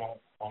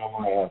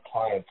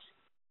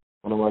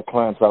one of my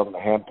clients out in the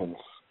Hamptons.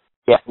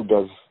 Yeah. Who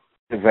does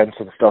events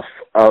and stuff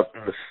out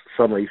in the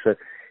summer. He said,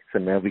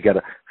 man, we got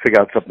to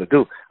figure out something to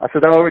do. I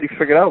said, I already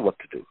figured out what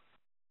to do.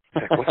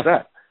 He's like, what's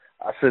that?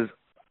 I says,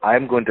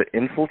 I'm going to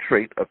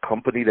infiltrate a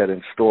company that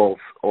installs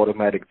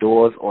automatic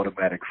doors,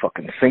 automatic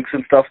fucking sinks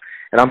and stuff,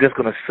 and I'm just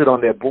going to sit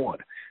on their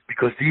board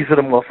because these are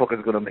the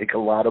motherfuckers going to make a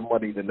lot of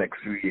money in the next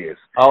few years.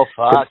 Oh,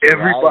 fuck.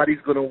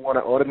 Everybody's going to want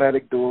an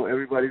automatic door.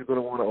 Everybody's going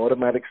to want an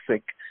automatic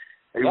sink.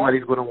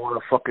 Everybody's going to want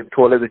a fucking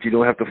toilet that you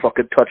don't have to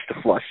fucking touch to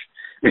flush.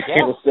 You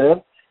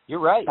understand? You're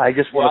right. I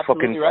just want to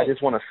I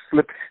just want to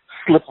slip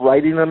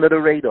right in under the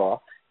radar.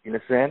 You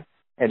understand?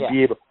 And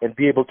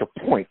be able to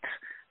point.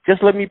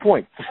 Just let me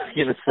point.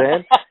 You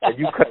understand? And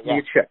you cut me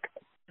a check.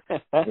 You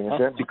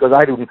understand? Because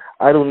I do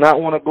not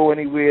want to go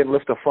anywhere and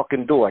lift a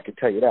fucking door. I can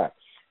tell you that.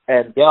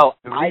 And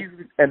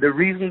the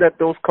reason that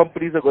those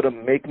companies are going to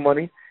make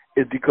money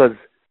is because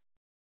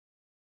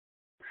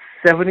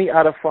 70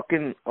 out of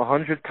fucking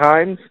 100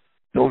 times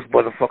those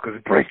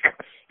motherfuckers break.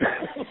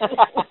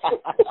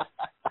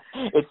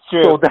 It's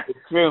true. So it's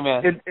true,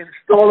 man.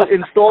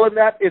 Installing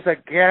that is a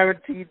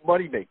guaranteed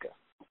moneymaker.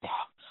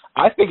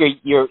 I figure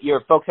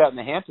your folks out in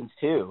the Hamptons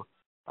too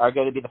are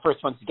going to be the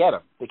first ones to get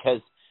them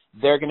because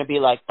they're going to be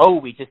like, oh,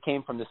 we just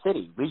came from the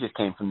city. We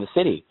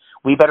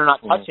better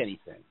not touch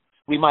anything.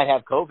 We might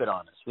have COVID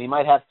on us. We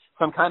might have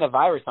some kind of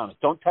virus on us.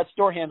 Don't touch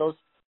door handles.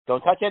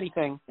 Don't touch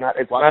anything.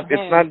 It's not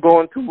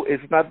going too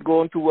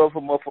well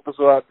for motherfuckers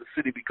who are out in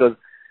the city because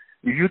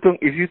if you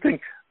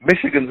think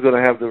Michigan's going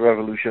to have the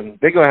revolution,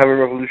 they're going to have a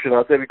revolution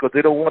out there because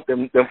they don't want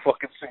them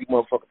fucking city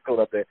motherfuckers go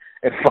out there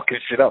and fucking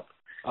shit up.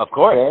 Of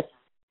course. Okay?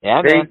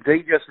 Yeah,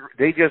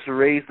 they just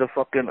raised the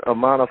fucking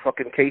amount of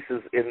fucking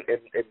cases in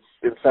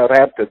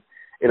Southampton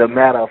in a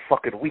matter of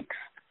fucking weeks.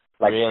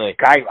 Like, really?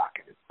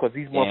 Skyrocketed. Because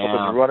these motherfuckers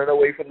are running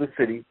away from the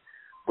city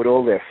with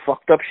all their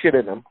fucked up shit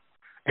in them.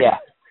 Yeah.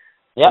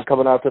 And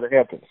coming out to the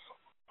Hamptons.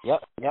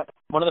 Yep.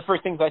 One of the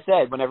first things I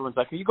said when everyone's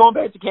like, are you going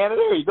back to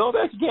Canada? Are you going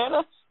back to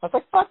Canada? I was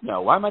like, fuck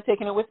no. Why am I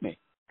taking it with me?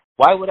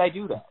 Why would I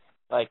do that?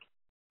 Like,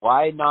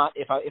 why not?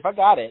 If I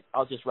got it,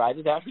 I'll just ride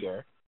it out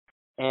here.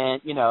 And,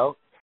 you know,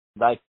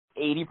 like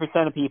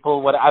 80% of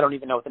people, I don't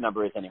even know what the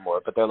number is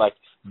anymore, but they're like,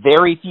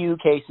 very few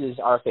cases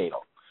are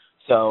fatal.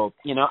 So,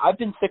 you know, I've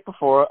been sick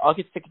before. I'll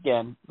get sick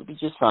again. It'll be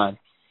just fine.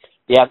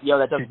 Yeah,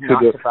 that does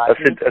not surprise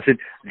me. I said,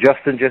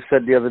 Justin just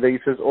said the other day, he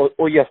says,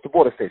 oh yes, the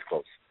border stays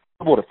closed.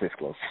 The border stays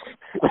closed.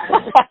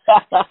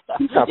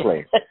 He's not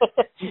playing.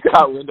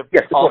 Caught wind of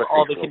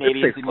all the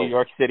Canadians in New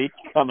York City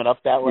coming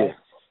up that way.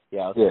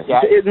 Yeah.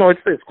 No, it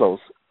stays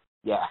closed.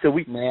 Yeah. So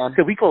we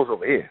close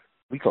over here.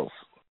 We close.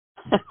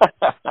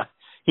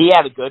 He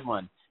had a good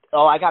one.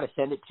 Oh, I got to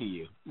send it to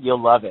you.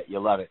 You'll love it. He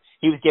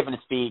was giving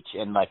a speech,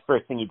 and like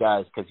first thing he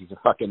does, because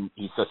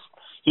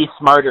he's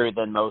smarter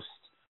than most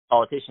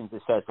politicians,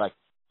 it says like,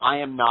 I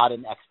am not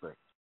an expert.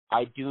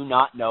 I do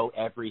not know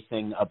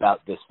everything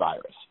about this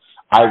virus.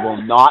 I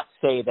will not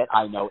say that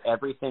I know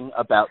everything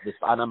about this.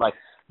 And I'm like,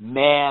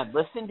 man,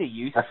 listen to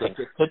you stick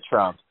it to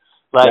Trump.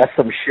 Like, that's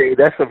some shade.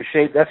 That's some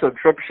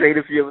Trump shade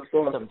if you ever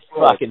saw it. Some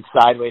fucking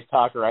sideways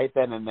talk right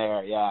then and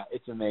there. Yeah,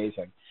 it's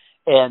amazing.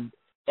 And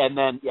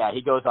then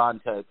he goes on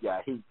to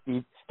he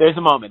there's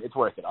a moment. It's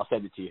worth it. I'll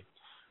send it to you.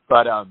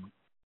 But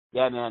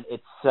man,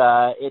 it's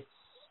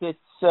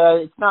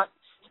not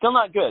still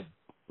not good.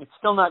 It's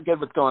still not good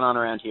what's going on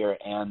around here,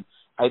 and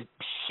I'm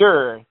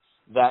sure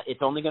that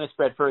it's only going to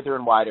spread further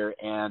and wider.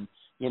 And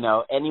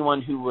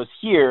anyone who was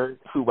here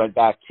who went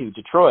back to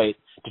Detroit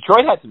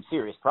had some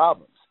serious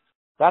problems.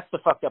 That's the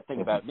fucked up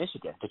thing about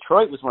Michigan.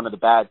 Detroit was one of the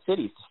bad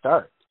cities to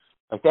start.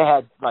 Like, they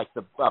had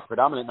the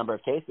predominant number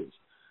of cases.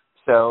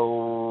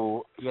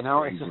 So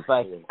it's just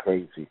like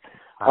crazy.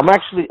 I'm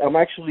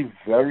actually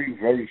very,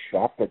 very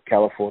shocked that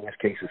California's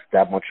case is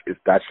that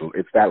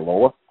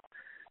lower.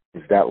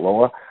 Is that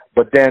lower?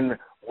 But then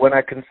when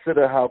I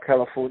consider how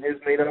California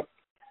is made up,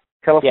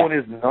 California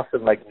is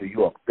nothing like New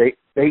York. They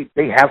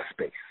have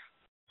space.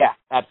 Yeah,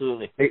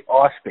 absolutely. They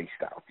are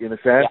spaced out. You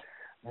understand?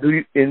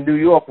 Yeah. In New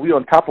York, we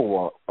on top of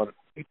one another.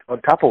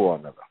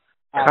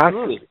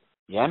 Absolutely. Constantly.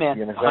 Yeah, man.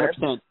 You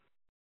understand?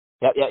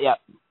 100%. Yeah.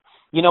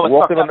 You know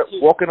what's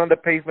walking on the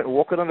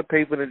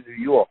pavement in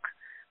New York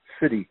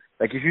City,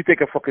 like if you take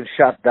a fucking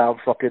shot down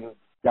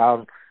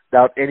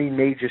any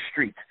major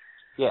street,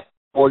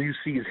 all you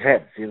see is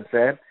heads. You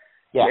understand?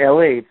 Yeah. In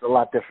LA, it's a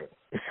lot different.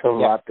 It's a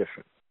lot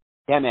different.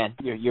 Yeah, man,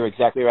 you're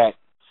exactly right.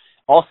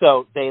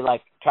 Also, they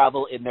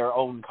travel in their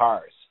own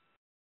cars.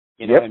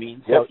 You know what I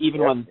mean? So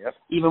even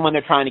when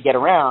they're trying to get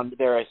around,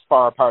 they're as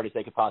far apart as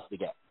they could possibly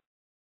get.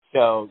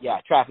 So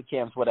traffic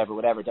jams, whatever,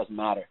 it doesn't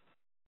matter.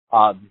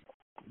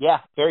 Yeah,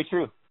 very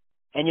true.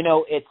 And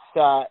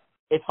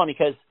it's funny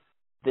because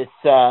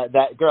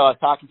that girl I was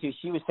talking to,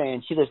 she was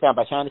saying she lives down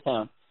by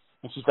Chinatown,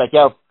 and she's like,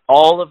 yo,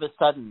 all of a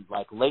sudden,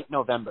 late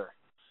November,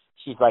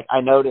 she's like,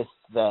 I noticed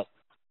that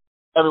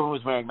everyone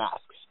was wearing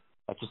masks.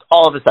 Just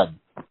all of a sudden,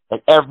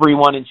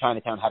 everyone in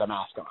Chinatown had a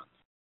mask on,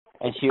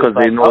 and she was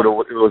because they know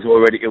it was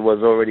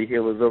already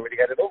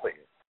headed over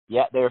here.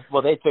 Yeah,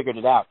 they figured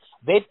it out.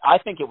 I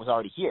think it was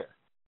already here.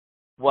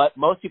 What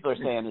most people are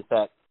saying is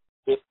that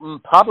it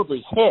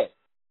probably hit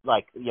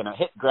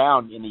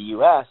ground in the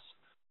U.S.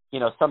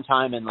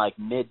 Sometime in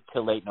mid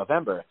to late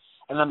November,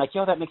 and I'm like,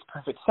 that makes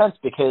perfect sense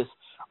because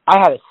I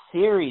had a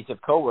series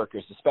of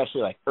coworkers,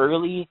 especially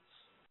early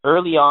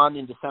on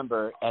in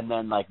December, and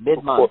then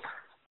mid-month.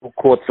 Who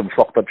caught some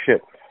fucked up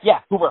shit. Yeah,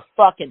 who were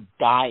fucking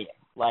dying.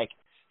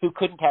 Who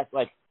couldn't catch,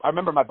 I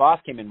remember my boss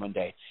came in one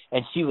day,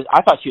 and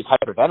I thought she was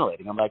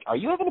hyperventilating. I'm like, are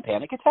you having a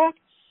panic attack?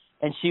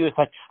 And she was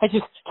like, I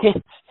just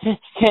can't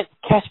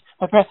catch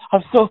my breath.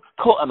 I'm so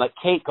cold. I'm like,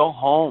 Kate, go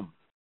home.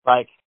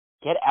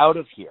 Get out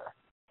of here.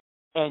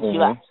 And she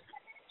left.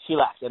 She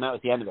left, and that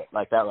was the end of it.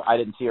 I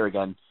didn't see her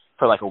again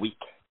for a week.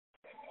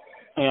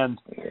 And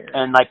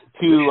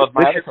two of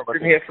my other coworkers.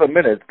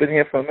 It's been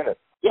here for a minute.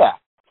 Yeah.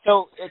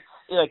 So it's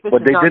this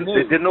but is not new.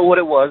 They didn't know what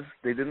it was.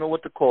 They didn't know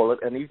what to call it,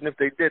 and even if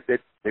they did,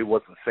 they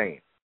wasn't sane.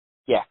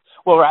 Yeah.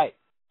 Well, right.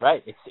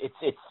 It's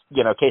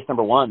case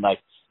number one.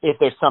 If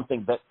there's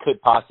something that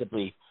could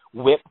possibly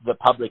whip the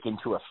public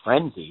into a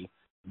frenzy,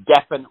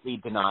 definitely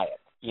deny it.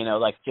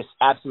 Just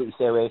absolutely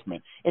stay away from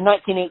it. In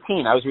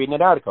 1918, I was reading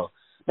an article.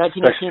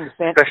 1918,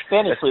 the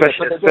Spanish flu.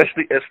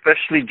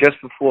 Especially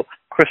just before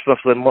Christmas,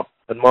 when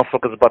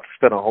motherfuckers about to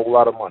spend a whole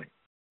lot of money.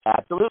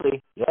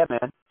 Absolutely, yeah,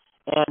 man.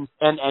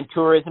 And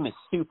tourism is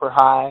super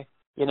high.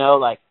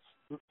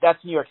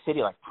 That's New York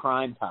City,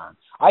 prime time.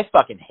 I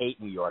fucking hate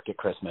New York at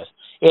Christmas.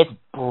 It's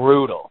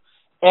brutal.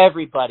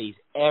 Everybody's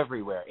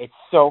everywhere. It's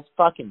so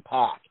fucking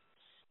packed.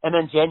 And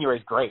then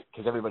January's great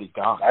because everybody's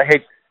gone.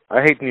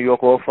 I hate New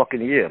York all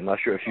fucking year. I'm not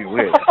sure if you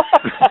will.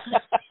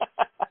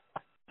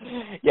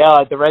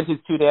 Yeah, the rent is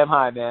too damn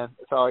high, man.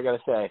 That's all I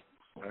gotta say.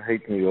 I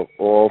hate New York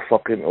all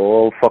fucking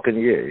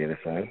year. You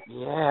understand?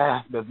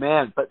 Yeah,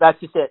 but that's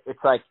just it. It's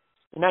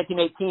in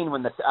 1918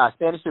 when the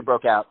Spanish flu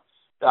broke out,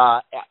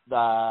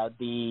 the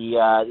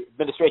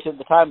administration at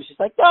the time was just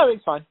like, no,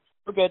 it's fine,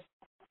 we're good.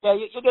 Yeah,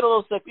 you'll get a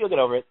little sick, you'll get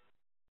over it.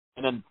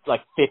 And then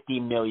 50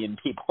 million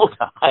people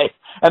died.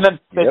 And then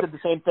they said the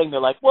same thing.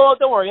 They're like, well,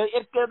 don't worry,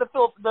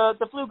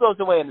 the flu goes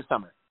away in the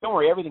summer. Don't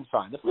worry, everything's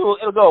fine. The flu,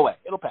 it'll go away,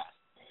 it'll pass.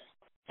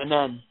 And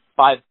then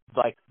by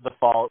the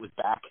fall, it was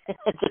back,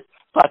 just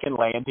fucking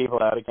laying people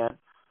out again.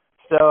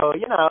 So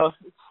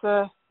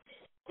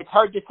it's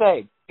hard to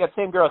say. That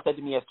same girl said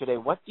to me yesterday,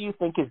 what do you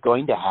think is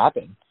going to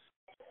happen?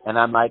 And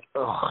I'm like,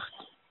 oh,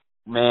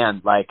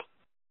 man,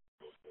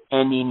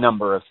 any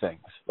number of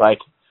things.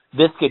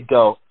 This could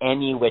go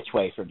any which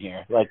way from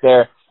here.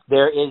 There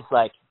is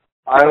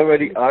I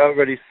already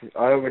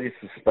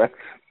suspect.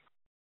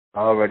 I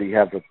already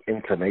have the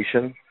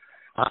inclination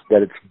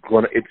that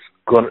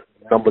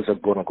numbers are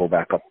gonna go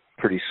back up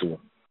pretty soon.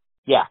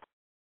 Yeah.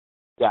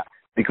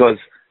 Because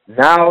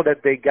now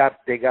that they got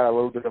a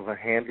little bit of a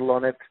handle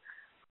on it,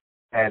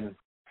 and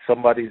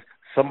somebody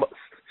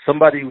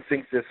who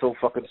thinks they're so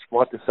fucking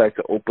smart decides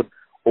to open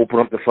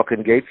up the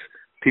fucking gates,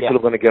 people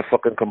are gonna get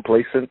fucking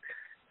complacent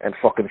and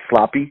fucking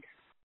sloppy,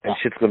 and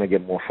shit's gonna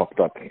get more fucked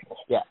up.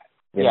 Yeah.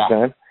 You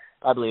understand?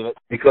 I believe it.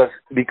 Because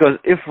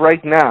if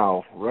right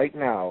now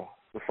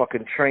the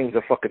fucking trains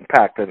are fucking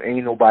packed and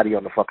ain't nobody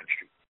on the fucking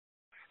street.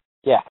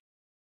 Yeah.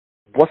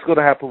 What's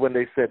gonna happen when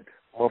they said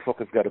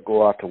motherfuckers got to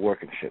go out to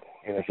work and shit?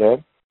 You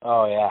understand?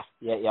 Oh yeah.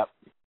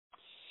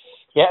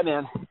 Yeah,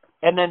 man.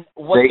 And then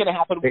what's gonna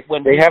happen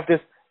when they have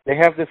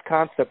this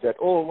concept that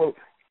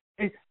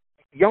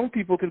young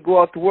people can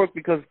go out to work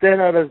because they're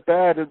not as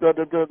bad.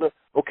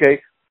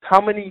 Okay,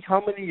 how many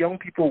young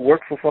people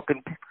work for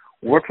fucking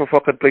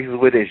places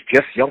where there's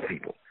just young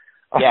people?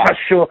 I'm not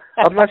sure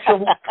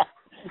who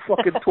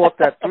fucking taught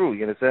that through.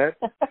 You understand?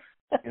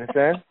 You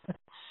understand?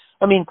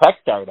 I mean, tech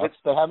startups,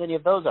 but how many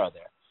of those are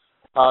there?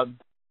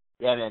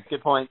 Yeah, man,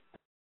 good point.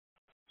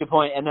 Good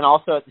point. And then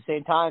also at the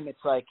same time,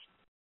 it's like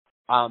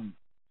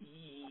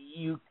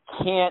you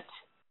can't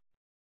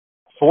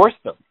force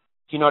them.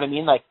 Do you know what I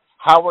mean? Like,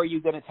 how are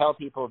you going to tell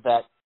people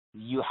that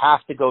you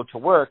have to go to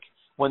work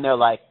when they're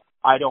like,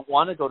 I don't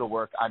want to go to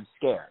work, I'm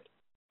scared?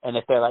 And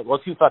if they're like, well,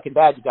 too fucking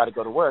bad, you got to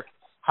go to work,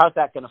 how's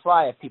that going to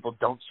fly if people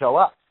don't show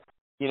up?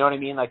 You know what I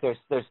mean? Like,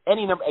 there's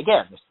any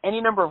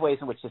number of ways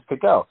in which this could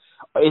go.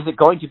 Is it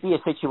going to be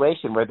a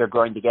situation where they're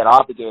going to get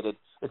obligated?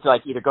 It's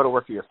like either go to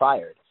work or you're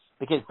fired.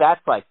 Because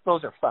that's like,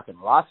 those are fucking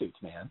lawsuits,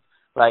 man.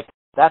 Like,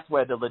 that's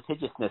where the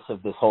litigiousness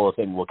of this whole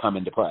thing will come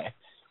into play.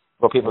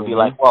 Where people be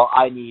like, well,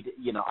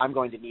 I'm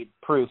going to need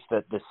proof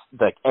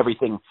that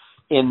everything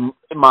in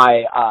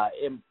my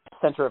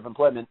center of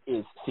employment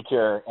is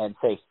secure and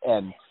safe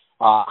and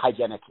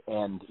hygienic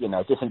and,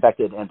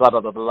 disinfected and blah, blah,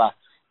 blah, blah, blah.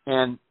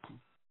 And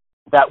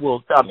that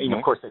will,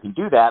 of course they can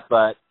do that,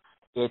 but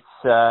it's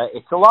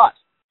a lot.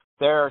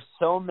 There are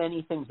so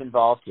many things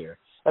involved here.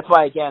 That's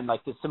why, again,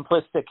 like the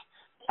simplistic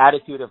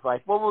attitude of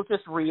like, well, we'll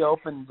just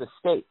reopen the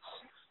states.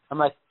 I'm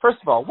like, first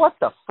of all, what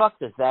the fuck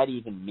does that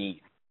even mean?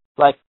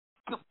 Like,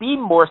 be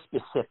more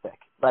specific.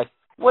 Like,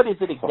 what is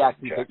it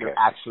exactly that you're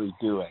actually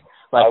doing?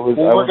 Like, we're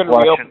going to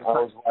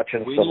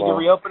reopen. We need to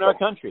reopen our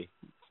country.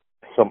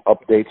 Some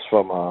updates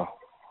from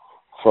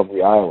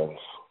the islands.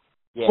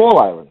 Yeah.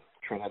 Small islands.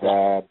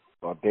 Trinidad,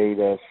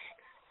 Barbados,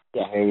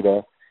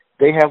 Grenada.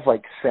 They have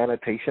like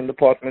sanitation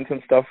departments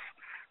and stuff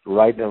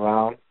riding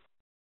around,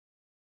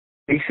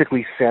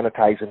 basically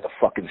sanitizing the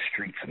fucking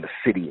streets in the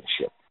city and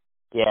shit.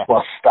 Yeah.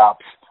 Bus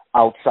stops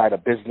outside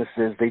of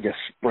businesses, they just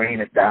spraying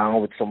it down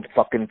with some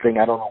fucking thing.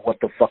 I don't know what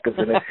the fuck is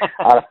in it.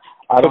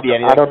 I don't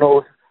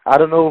know. I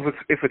don't know if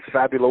it's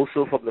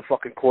Fabuloso from the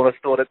fucking corner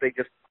store that they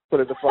just put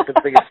in the fucking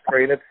thing and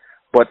spraying it,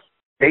 but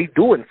they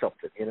doing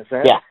something. You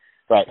understand? Yeah.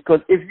 Right.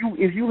 Because if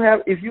you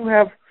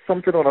have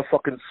something on a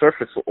fucking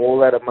surface for all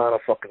that amount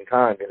of fucking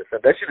time, you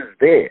understand? That shit is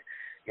there.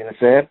 You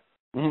understand?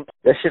 Mm-hmm.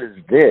 That shit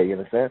is there. You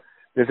understand?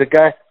 There's a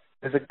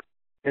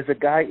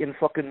guy in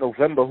fucking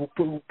November who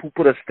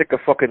put a stick of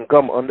fucking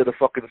gum under the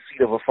fucking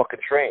seat of a fucking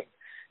train.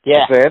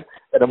 Yeah. You understand?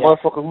 And a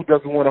motherfucker who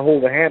doesn't want to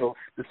hold the handle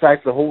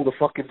decides to hold the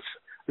fucking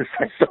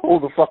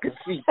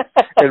seat,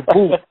 and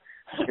boom.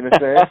 You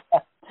understand?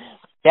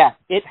 Yeah,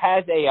 it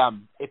has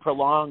a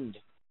prolonged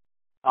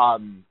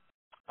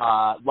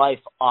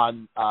life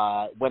on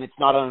when it's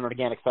not on an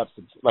organic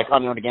substance, like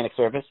on an organic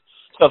surface.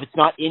 So if it's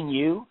not in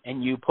you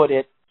and you put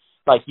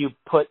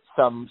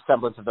some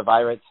semblance of the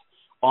virus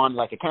on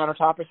like a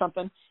countertop or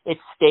something, it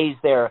stays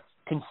there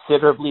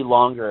considerably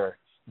longer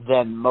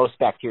than most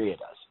bacteria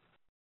does.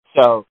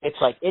 So it's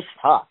like, it's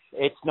tough.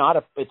 It's not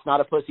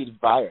a pussy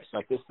virus.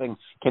 Like, this thing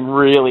can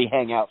really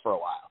hang out for a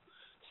while.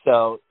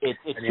 So it's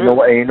and you know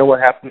what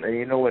happened?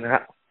 You know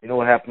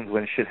what happens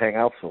when shit hang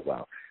out for a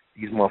while?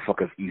 These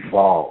motherfuckers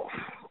evolve.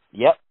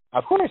 Yep,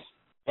 of course.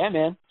 Yeah,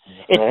 man.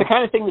 It's the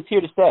kind of thing that's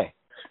here to stay,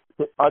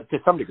 to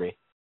some degree.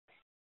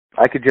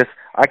 I could just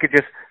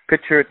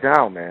picture it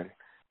now, man.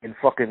 In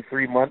fucking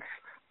 3 months,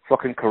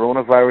 fucking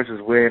coronavirus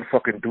is wearing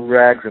fucking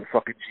do-rags and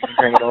fucking jeans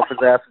hanging off his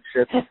ass and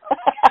shit.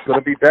 It's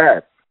gonna be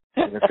bad.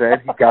 You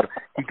understand? He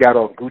got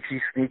on Gucci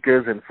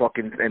sneakers and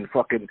fucking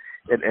fucking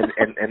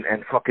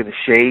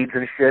shades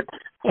and shit.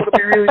 It's gonna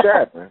be really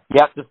bad, man.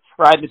 Yep, just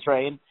ride the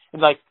train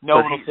and like no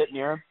one will sit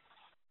near him.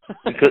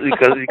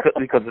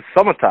 because it's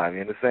summertime,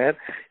 you understand?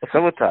 It's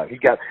summertime. He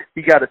got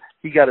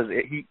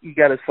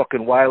his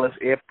fucking wireless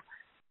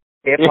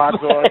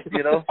AirPods on,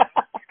 you know?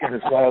 He's got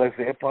his wireless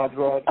AirPods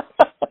on.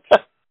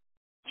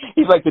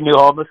 He's like the new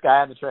homeless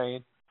guy on the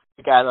train.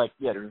 The guy, like,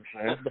 yeah,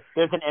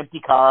 there's an empty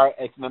car,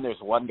 and then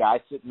there's one guy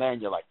sitting there,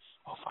 and you're like,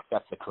 oh, fuck,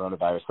 that's the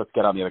coronavirus. Let's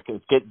get on the other,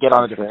 get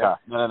on a different car.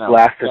 No.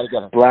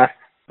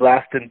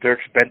 Blasting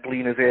Dirk's Bentley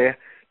in his ear.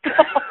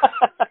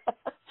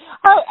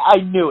 I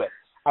knew it.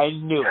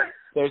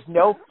 There's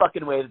no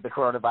fucking way that the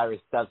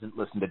coronavirus doesn't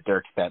listen to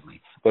Dirk Bentley.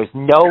 There's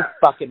no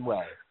fucking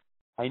way.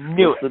 I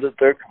knew it. To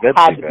Dirk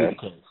Bentley, had to be the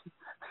case.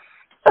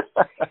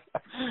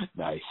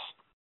 Nice.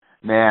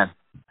 Man,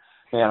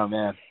 oh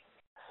man.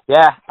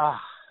 Yeah,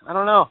 I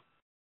don't know.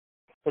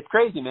 It's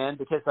crazy, man,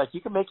 because like you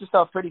can make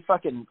yourself pretty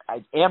fucking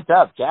amped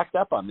up, jacked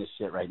up on this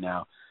shit right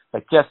now.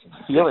 Like just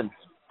feeling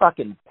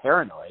fucking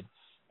paranoid.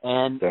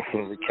 And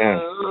definitely can.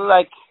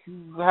 Like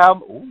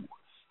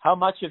how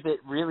much of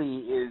it really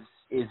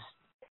is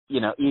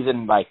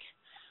even like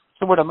what's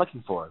the word I'm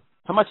looking for?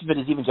 How much of it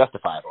is even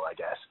justifiable, I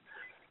guess.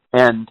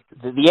 And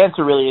the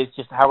answer really is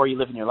just how are you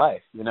living your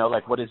life?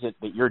 Like what is it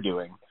that you're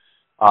doing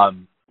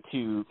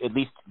to at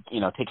least,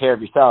 take care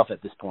of yourself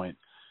at this point?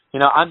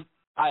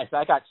 I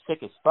got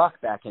sick as fuck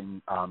back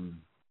in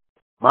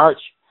March,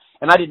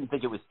 and I didn't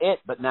think it was it,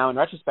 but now in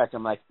retrospect,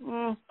 I'm like,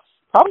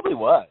 probably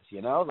was,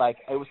 like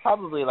it was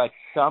probably like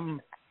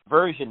some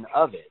version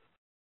of it.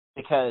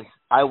 because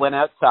I went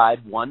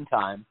outside one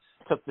time,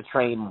 took the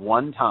train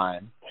one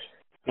time,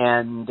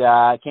 and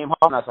came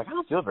home and I was like, I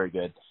don't feel very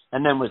good,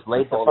 and then was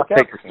laid the fuck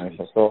out for 2 weeks.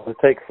 That's all it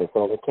takes. That's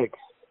all it takes.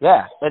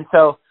 Yeah, and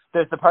so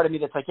there's the part of me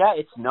that's like, yeah,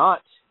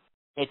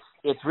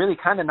 it's really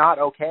kind of not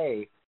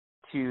okay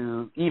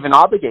to even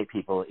obligate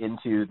people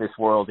into this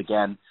world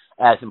again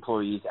as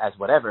employees, as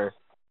whatever,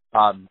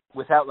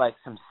 without like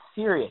some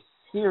serious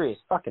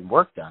fucking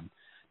work done.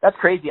 That's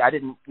crazy.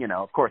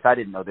 Of course I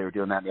didn't know they were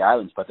doing that in the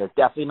islands, but they're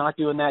definitely not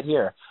doing that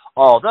here.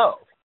 Although,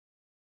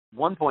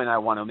 one point I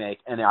want to make,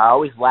 and I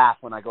always laugh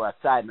when I go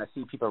outside and I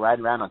see people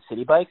riding around on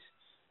city bikes,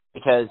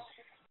 because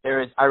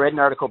I read an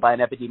article by an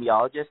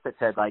epidemiologist that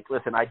said, like,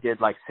 listen, I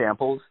did like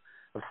samples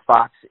of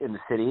spots in the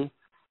city,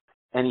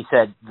 and he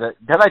said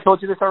have I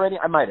told you this already?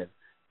 I might have.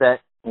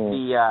 That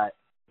the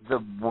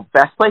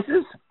best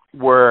places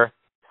were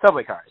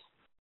subway cars.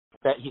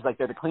 That he's like,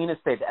 they're the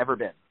cleanest they've ever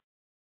been.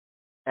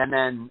 And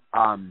then,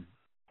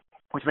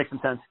 which makes some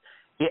sense.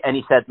 And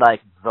he said,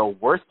 like, the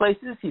worst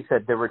places, he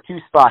said there were two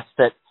spots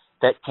that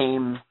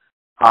came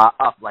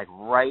up, like,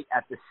 right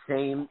at the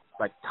same,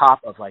 like,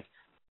 top of, like,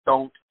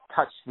 don't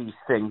touch these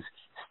things,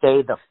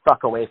 stay the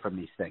fuck away from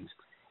these things.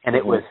 And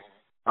it was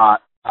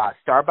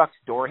Starbucks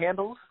door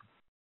handles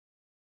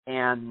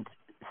and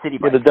city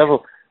bikes. Yeah,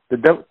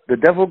 the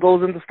devil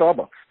goes into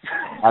Starbucks.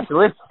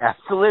 Absolute.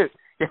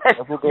 Yes.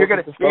 You're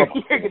gonna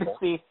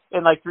see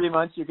in like 3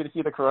 months. You're gonna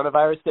see the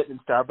coronavirus sitting in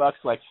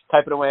Starbucks, like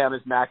typing away on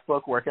his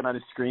MacBook, working on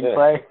his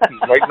screenplay. Yeah.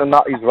 He's writing a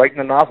novel. He's writing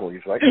a novel.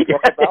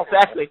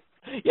 Exactly.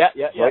 Yeah.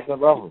 He's writing a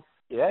novel.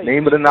 Yeah.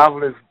 Name of the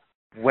novel is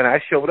When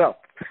I Showed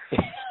Up.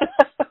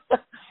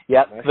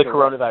 Yeah, the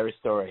coronavirus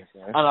story,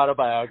 an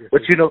autobiography.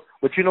 But you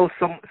know,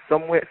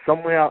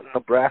 somewhere out in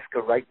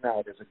Nebraska right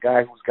now, there's a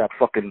guy who's got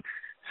fucking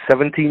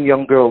 17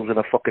 young girls in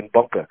a fucking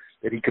bunker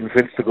that he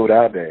convinced to go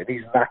down there, and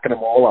he's knocking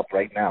them all up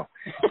right now.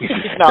 He's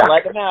not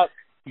letting them out.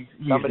 He's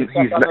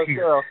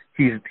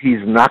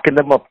knocking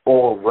them up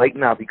all right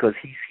now because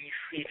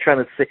he's trying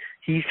to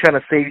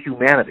save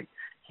humanity.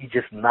 He's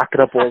just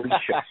knocking up all these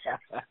shit.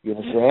 You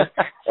understand?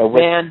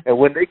 And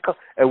when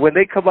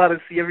they come out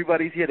and see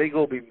everybody's here, they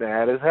gonna be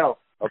mad as hell.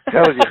 I'm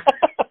telling you.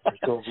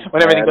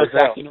 When everything goes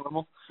back to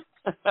normal.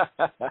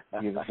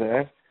 You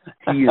understand?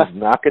 He is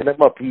knocking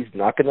them up. He's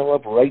knocking them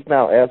up right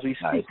now as we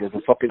speak. There's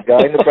a fucking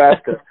guy in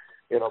Nebraska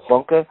in a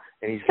bunker,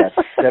 and he's got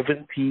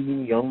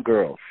 17 young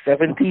girls.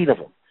 17 of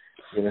them.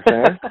 You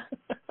understand?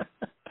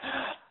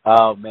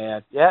 Oh,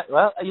 man. Yeah,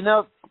 well,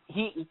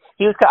 he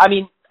was, I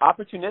mean,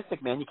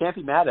 opportunistic, man. You can't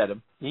be mad at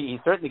him. He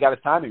certainly got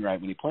his timing right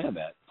when he planned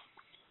that.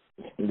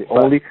 And the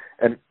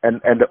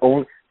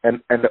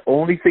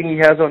only thing he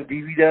has on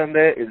DVD down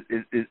there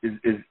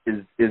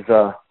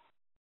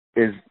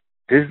is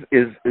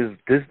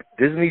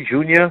Disney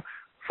Junior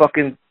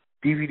fucking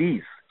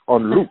DVDs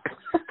on loop.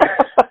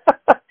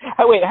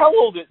 Wait, how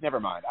old is? Never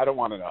mind. I don't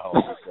want to know how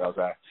old this girl's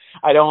are.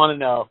 I don't want to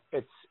know.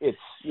 It's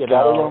got it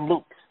on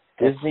loop.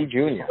 Disney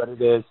Junior. What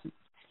it is.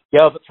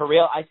 Yo, but for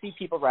real, I see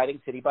people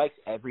riding city bikes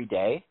every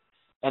day,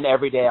 and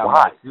every day I'm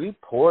like, you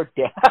poor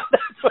damn.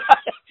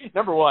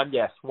 Number one,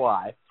 yes.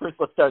 Why? First,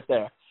 let's start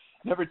there.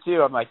 Number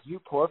two, I'm like, you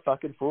poor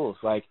fucking fools.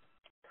 Like,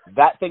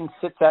 that thing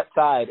sits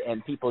outside,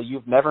 and people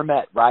you've never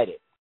met ride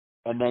it.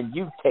 And then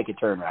you take a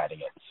turn riding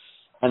it.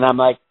 And I'm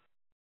like,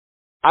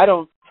 I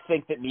don't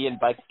think that me and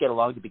bikes get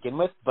along to begin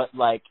with, but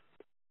like...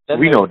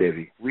 We know,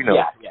 Davey. We know.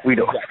 Yeah, we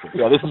know.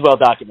 Exactly. Yeah, this is well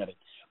documented.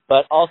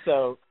 But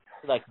also,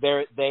 like,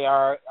 they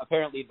are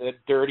apparently the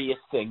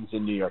dirtiest things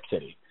in New York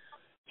City.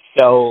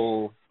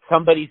 So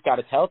somebody's got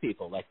to tell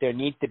people. Like, there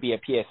needs to be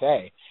a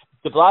PSA.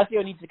 De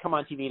Blasio needs to come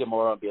on TV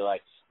tomorrow and be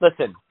like,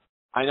 listen,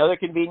 I know they're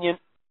convenient.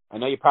 I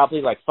know you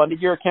probably, like,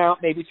 funded your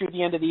account maybe through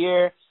the end of the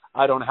year.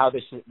 I don't know how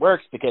this shit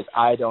works because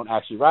I don't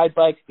actually ride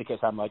bikes because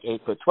I'm like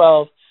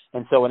 8'12",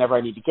 and so whenever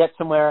I need to get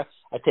somewhere,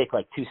 I take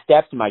like 2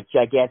 steps and my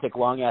gigantic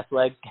long ass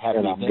legs have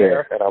me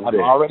there. I'm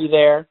already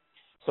there,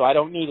 so I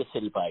don't need a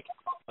city bike.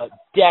 But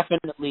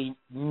definitely,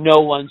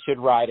 no one should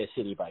ride a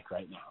city bike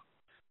right now.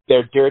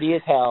 They're dirty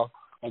as hell,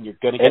 and you're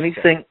gonna get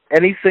anything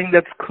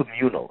that's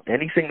communal.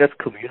 Anything that's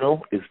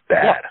communal is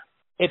bad.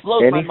 Yeah. It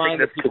blows my mind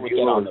that people would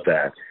get on those.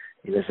 Bad.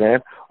 You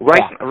understand?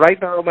 Right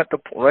now I'm at the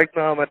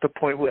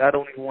point where I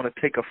don't even want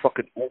to take a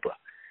fucking Uber.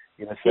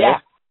 You understand? Yeah,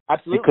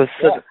 absolutely. Because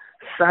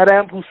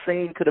Saddam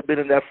Hussein could have been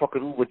in that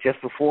fucking Uber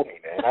just before me,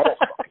 man. I don't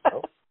fucking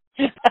know.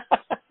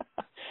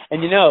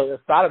 And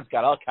Saddam's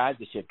got all kinds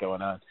of shit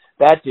going on.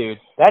 That dude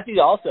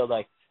also,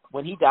 like,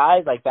 when he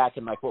died, like back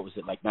in like, what was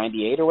it, like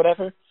 98 or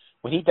whatever?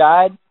 When he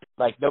died,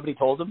 like, nobody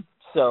told him.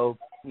 So,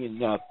 he's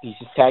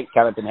just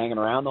kind of been hanging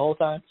around the whole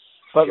time.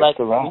 But just like,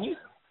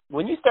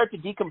 when you start to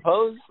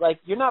decompose, like,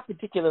 you're not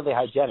particularly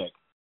hygienic.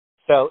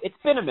 So it's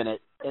been a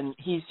minute, and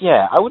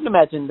I wouldn't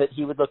imagine that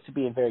he would look to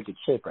be in very good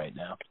shape right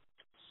now.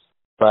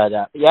 But,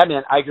 yeah,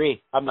 man, I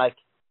agree. I'm, like,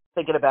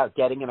 thinking about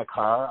getting in a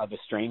car of a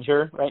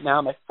stranger right now.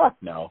 I'm like, fuck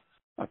no,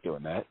 I'm not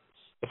doing that.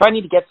 If I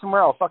need to get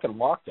somewhere, I'll fucking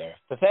walk there.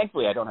 So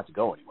thankfully, I don't have to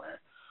go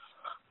anywhere.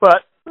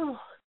 But every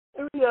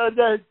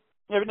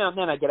now and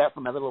then I get out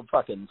for my little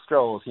fucking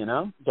strolls, get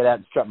out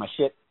and strut my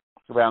shit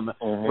around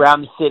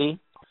the city.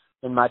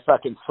 in my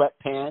fucking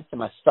sweatpants and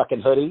my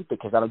fucking hoodie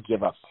because I don't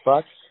give a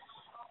fuck.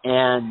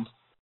 And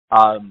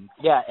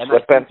yeah, and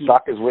sweatpants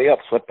stock is way up.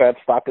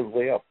 Sweatpants stock is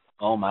way up.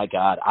 Oh my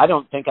God, I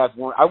don't think I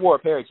wore a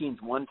pair of jeans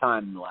one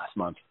time in the last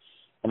month,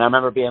 and I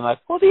remember being like,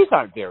 well, these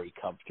aren't very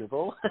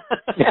comfortable.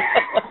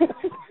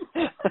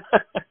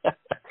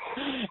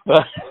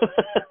 but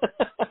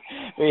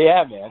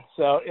yeah, man.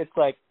 So it's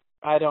like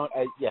I don't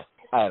know.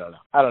 I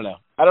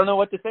don't know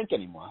what to think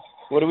anymore.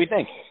 What do we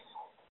think?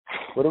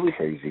 What are we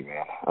crazy,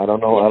 man? I don't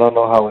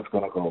know how it's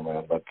gonna go,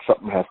 man. But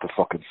something has to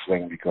fucking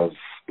swing because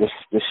this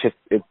shit.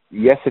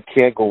 Yes, it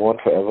can't go on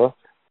forever.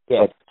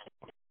 Yeah. But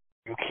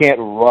you can't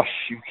rush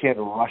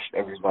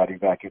everybody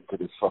back into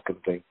this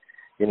fucking thing.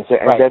 You know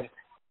what I'm saying? Right.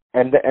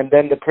 And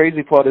then the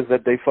crazy part is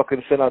that they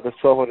fucking send out the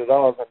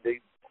 $1,200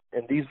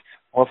 and these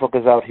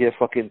motherfuckers out here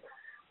fucking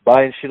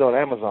buying shit on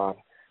Amazon.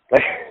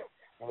 Like,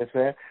 you know what I'm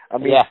saying? I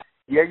mean,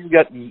 yeah, you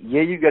got your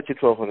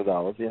 $1,200. You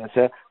know what I'm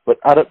saying? But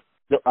I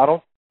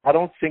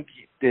don't think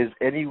there's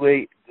any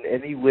way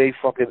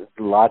fucking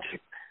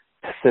logic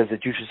that says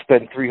that you should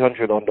spend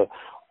 $300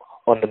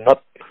 on the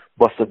nut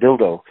buster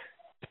dildo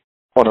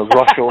on a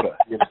rush order.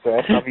 You know what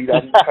I'm saying? I mean,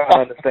 I'm trying to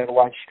understand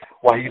why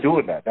you're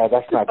doing that. Now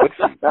that's not good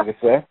for you. You know what I'm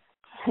saying?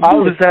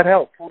 Who does that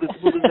help? Who does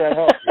that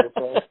help? You know what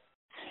I'm saying?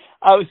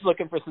 I was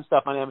looking for some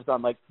stuff on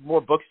Amazon, like more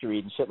books to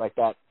read and shit like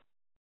that.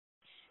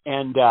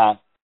 And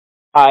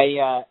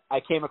I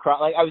came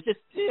across, like, I was just,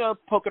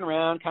 poking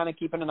around, kind of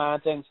keeping an eye on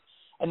things.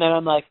 And then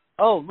I'm like,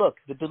 oh, look,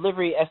 the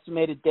delivery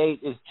estimated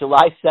date is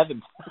July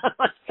 7th.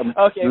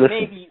 Okay,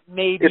 listen,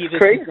 maybe this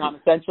crazy. is not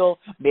essential.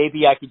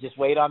 Maybe I could just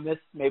wait on this.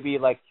 Maybe,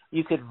 like,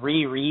 you could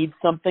reread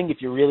something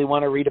if you really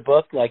want to read a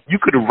book. Like, you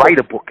could write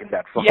a book in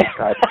that fucking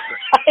time.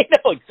 I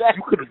know, exactly.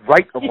 You could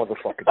write a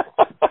motherfucking book.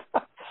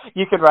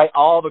 You could write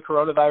all the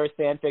coronavirus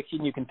fan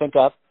fiction you can think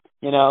up.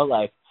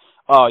 Like,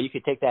 oh, you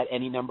could take that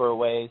any number of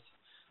ways.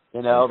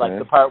 Like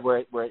the part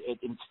where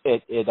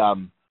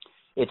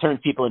it turns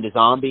people into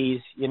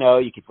zombies. You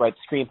could write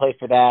the screenplay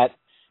for that.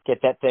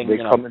 Get that thing.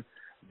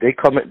 They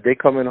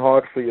come in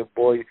hard for your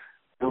boy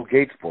Bill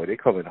Gates, boy. They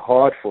come in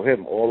hard for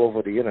him all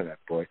over the internet,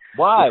 boy.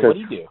 Why? What do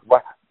you do?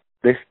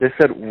 They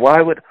said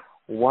why would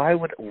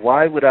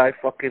I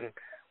fucking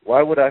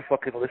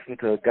listen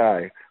to a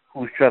guy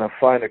who's trying to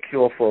find a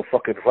cure for a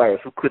fucking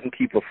virus who couldn't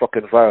keep a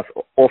fucking virus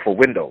off of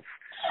Windows?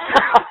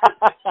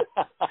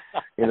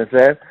 You know what I'm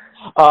saying?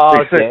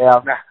 Oh,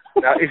 damn.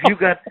 Now, if you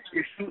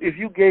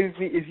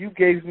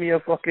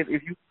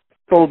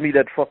told me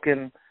that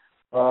fucking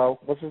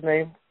what's his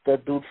name?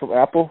 That dude from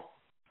Apple?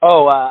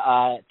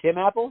 Oh, Tim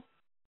Apple?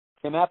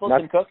 Tim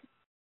Cook?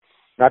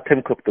 Not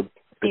Tim Cook, the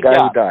Steve guy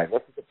Jobs. who died.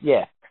 What's his name?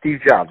 Yeah. Steve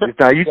Jobs.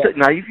 Now,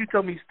 if you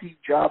tell me Steve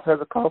Jobs has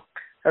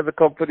a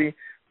company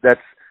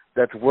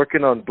that's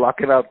working on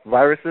blocking out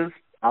viruses,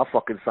 I'll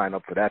fucking sign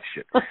up for that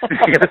shit.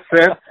 You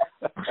understand?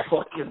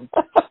 Fucking.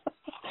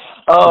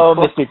 Oh,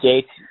 Mr.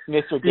 Gates,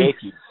 you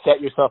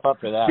set yourself up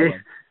for that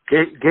one.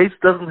 Gates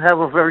doesn't have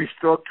a very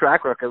strong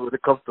track record when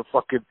it comes to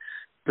fucking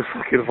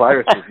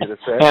viruses. You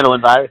understand?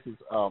 Handling viruses.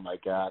 Oh my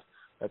God,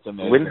 that's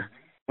amazing.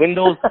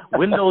 Windows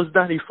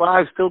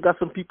 95 still got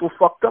some people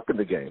fucked up in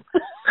the game.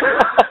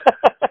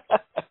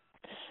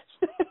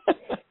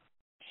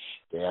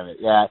 Damn it,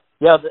 yeah.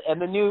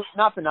 And the new,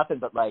 not for nothing,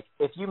 but like,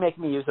 if you make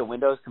me use a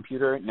Windows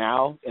computer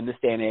now in this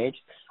day and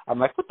age, I'm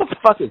like, what the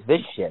fuck is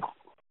this shit?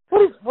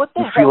 What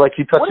the you hell? Feel like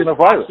you're touching a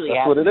virus. That's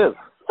happening? what it is.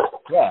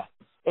 Yeah,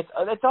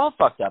 it's all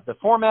fucked up. The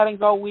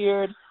formatting's all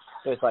weird.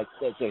 There's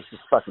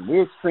just fucking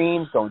weird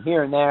screens going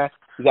here and there.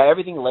 You got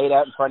everything laid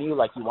out in front of you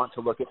like you want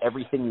to look at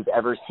everything you've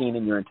ever seen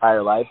in your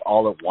entire life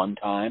all at one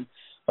time.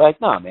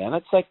 Like, no, man,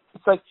 it's like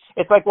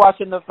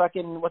watching the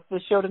fucking, what's the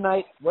show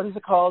tonight? What is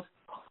it called?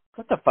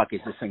 What the fuck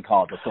is this thing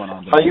called? What's going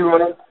on tonight?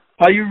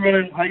 How you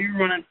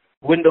running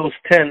Windows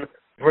 10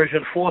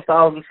 version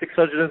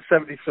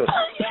 4676?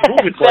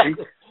 Move it, buddy.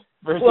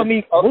 Well, I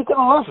mean, look at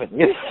often.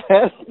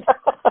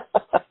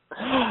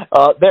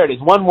 There it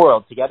is. One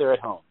world together at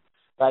home.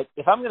 Like,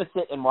 if I'm going to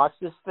sit and watch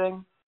this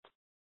thing,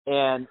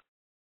 and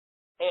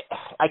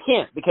I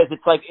can't, because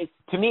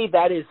to me,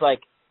 that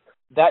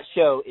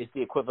show is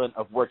the equivalent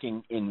of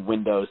working in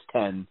Windows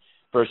 10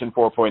 version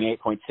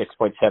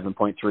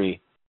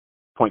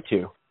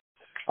 4.8.6.7.3.2.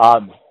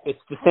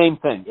 It's the same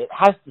thing. It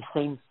has the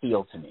same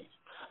feel to me.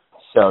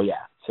 So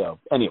yeah. So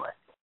anyway,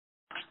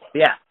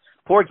 yeah.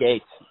 Poor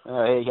Gates.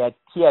 He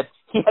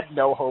had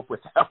no hope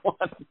with that one.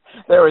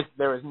 There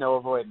was no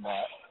avoiding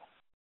that.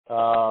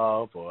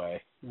 Oh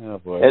boy.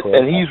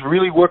 And he's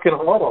really working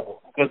hard on it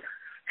because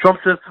Trump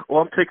says,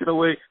 "I'm taking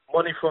away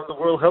money from the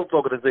World Health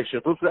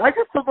Organization." Bruce said, I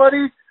got some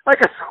money.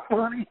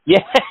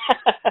 Yeah.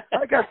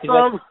 I got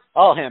some.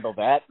 I'll handle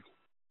that.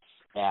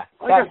 Yeah.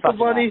 I got some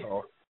money.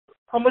 Asshole.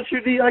 How much you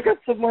need? I got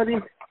some money.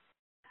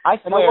 I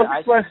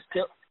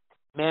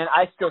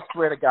still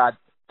swear to God,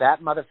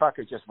 that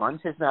motherfucker just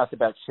runs his mouth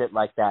about shit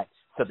like that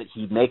so that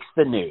he makes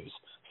the news,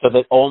 so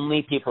that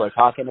only people are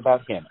talking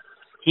about him.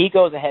 He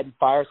goes ahead and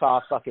fires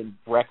off fucking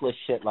reckless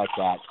shit like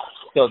that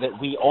so that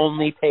we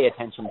only pay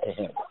attention to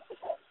him.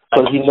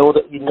 Because he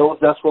knows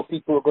that's what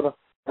people are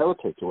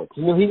gravitate to it.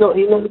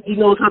 He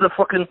knows how to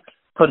fucking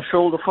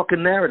control the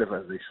fucking narrative,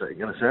 as they say.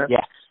 You understand?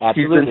 Yeah,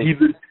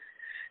 absolutely.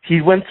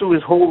 He went through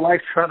his whole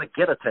life trying to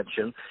get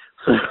attention.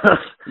 So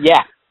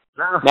yeah.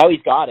 Now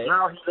he's got it.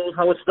 Now he knows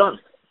how it's done.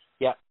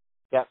 Yep.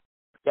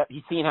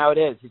 He's seen how it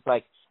is. He's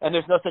like, and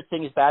there's no such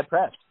thing as bad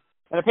press.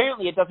 And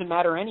apparently it doesn't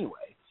matter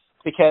anyway,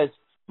 because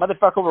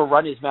motherfucker will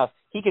run his mouth.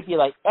 He could be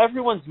like,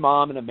 everyone's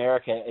mom in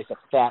America is a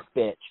fat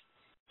bitch.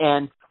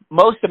 And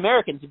most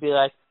Americans would be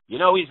like, you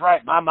know, he's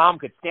right. My mom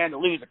could stand to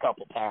lose a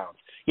couple pounds.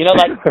 You know,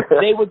 like,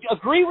 they would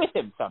agree with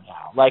him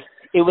somehow. Like,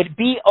 it would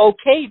be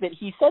okay that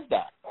he said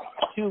that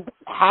to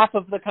half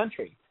of the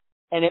country.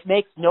 And it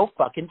makes no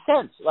fucking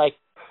sense. Like,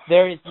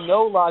 there is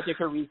no logic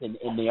or reason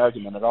in the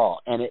argument at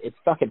all. And it's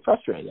fucking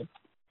frustrating.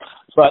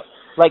 But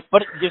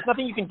there's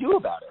nothing you can do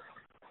about it.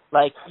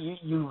 Like,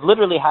 you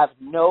literally have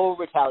no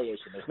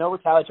retaliation. There's no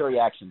retaliatory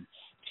action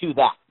to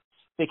that.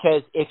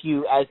 Because if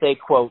you, as they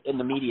quote in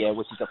the media,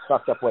 which is a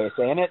fucked up way of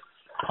saying it,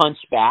 punch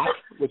back,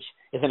 which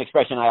is an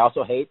expression I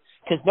also hate,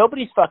 because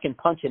nobody's fucking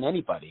punching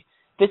anybody.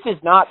 This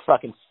is not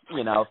fucking,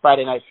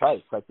 Friday Night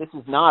Fights. Like, this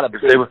is not a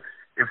big...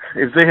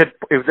 If they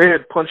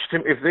had punched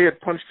him in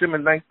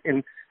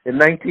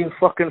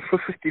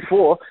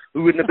 1954,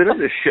 we wouldn't have been in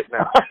this shit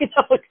now. I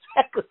know,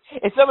 exactly.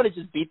 If someone had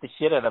just beat the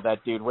shit out of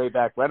that dude way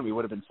back when, we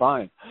would have been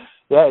fine.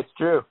 Yeah, it's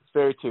true. It's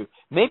very true.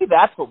 Maybe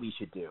that's what we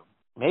should do.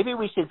 Maybe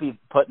we should be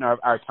putting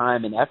our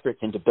time and efforts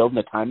into building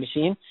a time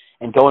machine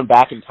and going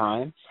back in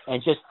time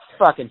and just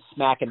fucking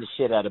smacking the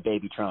shit out of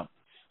baby Trump.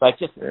 Like,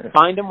 just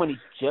find him when he's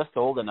just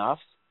old enough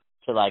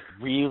to, like,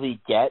 really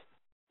get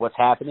what's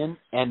happening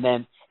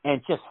and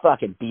just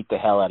fucking beat the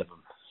hell out of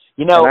him.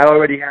 You know, and I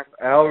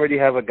already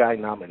have a guy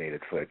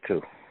nominated for it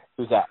too.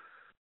 Who's that?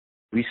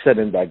 We sent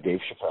him back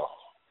Dave Chappelle.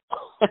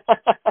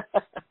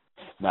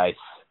 Nice.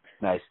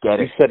 Get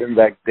it.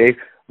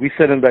 We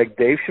sent him back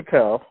Dave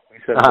Chappelle. We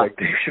sent him back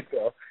Dave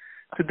Chappelle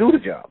to do the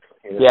job.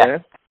 You know what I'm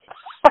saying?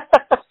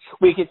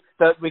 we could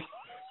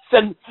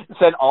send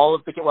all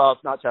of the, well,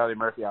 it's not Charlie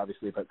Murphy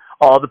obviously, but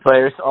all the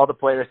players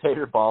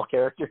hater ball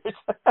characters.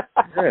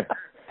 Yeah.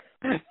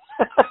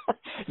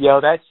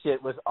 Yo, that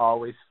shit was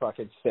always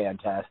fucking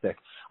fantastic.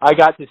 I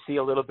got to see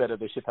a little bit of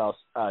the Chappelle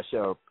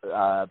show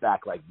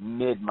back like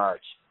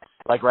mid-March,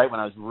 like right when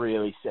I was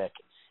really sick.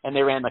 And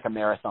they ran like a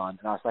marathon,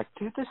 and I was like,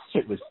 dude, this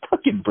shit was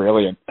fucking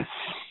brilliant.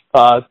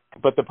 But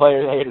the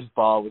player haters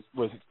ball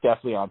was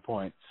definitely on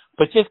point.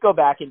 But just go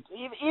back and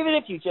even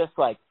if you just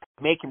like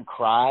make him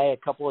cry a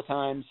couple of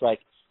times, like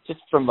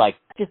just from like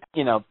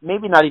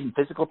maybe not even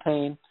physical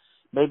pain,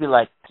 maybe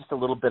like just a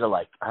little bit of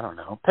like, I don't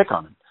know, pick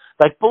on him.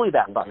 Like, bully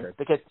that fucker,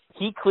 because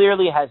he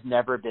clearly has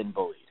never been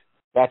bullied.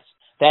 That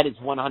is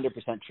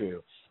 100%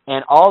 true.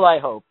 And all I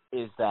hope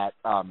is that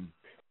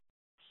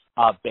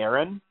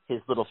Barron,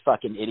 his little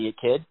fucking idiot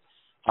kid,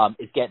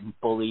 is getting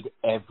bullied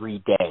every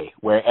day,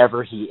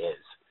 wherever he is.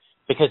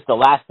 Because the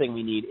last thing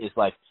we need is,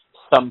 like,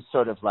 some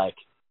sort of, like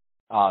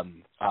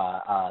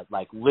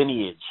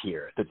lineage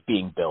here that's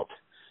being built.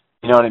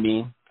 You know what I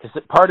mean?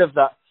 Because part of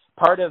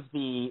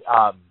the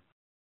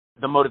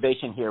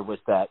motivation here was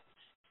that,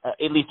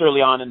 at least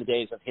early on in the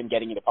days of him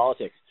getting into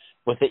politics,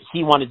 was that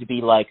he wanted to be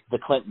like the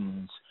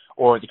Clintons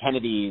or the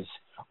Kennedys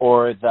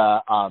or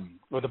the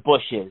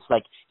Bushes.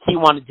 Like, he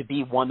wanted to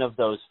be one of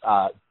those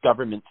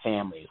government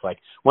families, like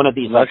one of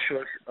these. I'm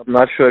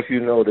not sure if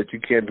you know that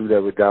you can't do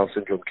that with Down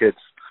syndrome kids.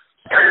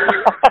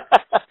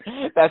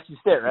 That's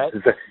just it, right?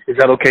 Is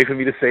that okay for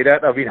me to say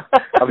that? I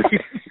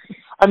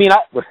mean,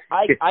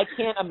 I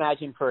can't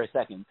imagine for a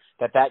second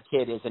that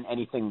kid isn't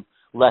anything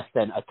less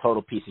than a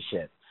total piece of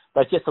shit.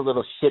 Like, just a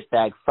little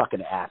shitbag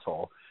fucking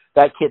asshole.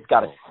 That kid's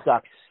got to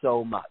suck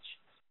so much.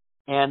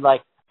 And,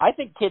 like, I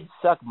think kids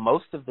suck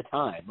most of the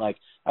time. Like,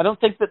 I don't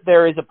think that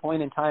there is a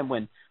point in time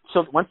when,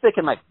 so once they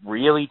can, like,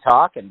 really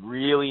talk and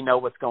really know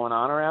what's going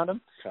on around them,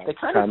 they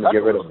kind of suck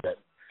a little bit.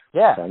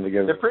 Yeah,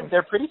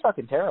 they're pretty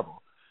fucking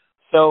terrible.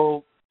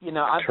 So,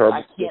 I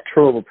can't. They're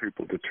terrible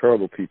people.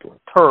 Terrible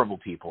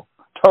people.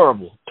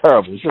 Terrible.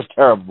 He's just a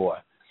terrible boy.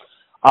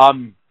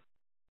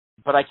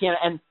 But I can't,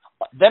 and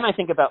then I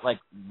think about, like,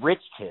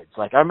 rich kids.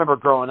 Like, I remember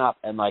growing up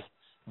and, like,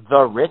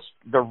 the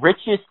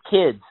richest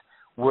kids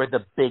were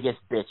the biggest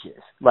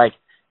bitches. Like,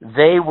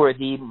 they were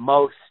the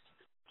most,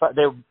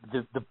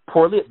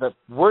 the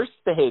worst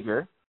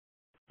behavior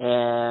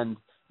and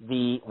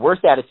the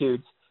worst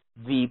attitudes,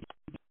 the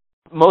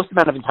most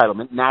amount of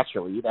entitlement,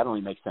 naturally. That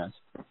only makes sense.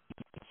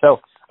 So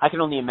I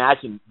can only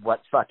imagine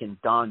what fucking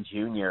Don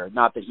Jr.,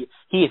 not that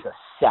he is a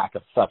sack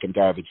of fucking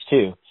garbage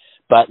too,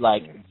 but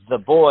like the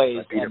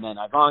boys and then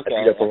Ivanka.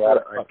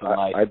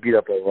 I beat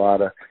up a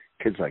lot of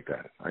kids like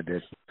that. I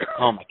did.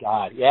 Oh my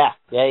God. Yeah.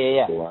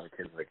 A lot of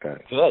kids like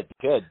that.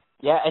 Good.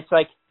 Yeah, it's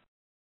like,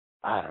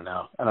 I don't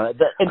know.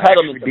 The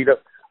entitlement.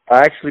 I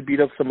actually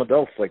beat up some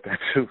adults like that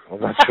too. I'm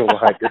not sure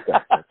why I did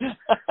that. I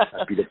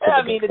beat up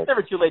some adults. It's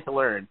never too late to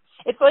learn.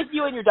 It's like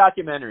you and your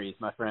documentaries,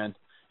 my friend.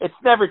 It's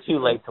never too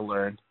late to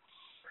learn.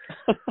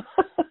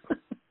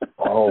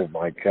 Oh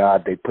my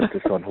God, they put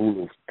this on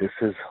Hulu. This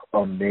is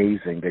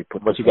amazing. They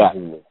put what this you on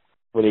got? Hulu.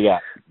 What do you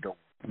got?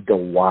 The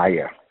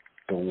Wire.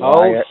 The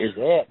Wire is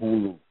shit.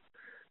 Hulu.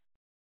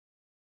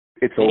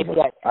 It's Maybe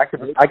over.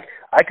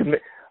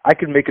 I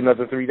can make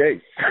another 3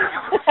 days.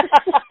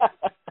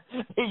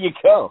 There you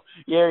go.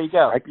 There you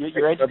go. I can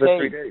You're make another 3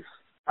 entertained. days.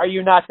 Are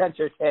you not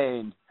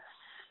entertained?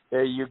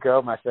 There you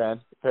go, my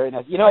friend. Very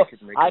nice. You know,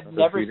 I've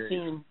never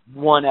seen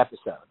one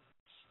episode.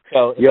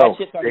 So if that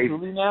shit's on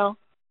Hulu now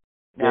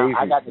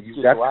I got the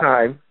you got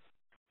time.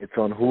 It's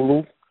on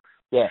Hulu.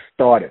 Yeah.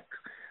 Start it.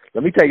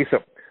 Let me tell you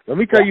something. Let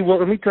me tell you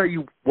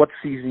what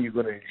season you're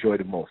going to enjoy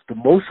the most. The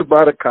most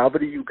amount of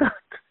comedy you got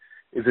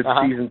is in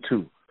season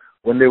 2,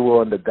 when they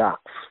were on the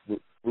docks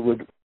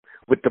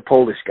with the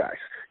Polish guys.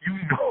 You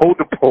know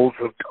the Poles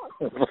are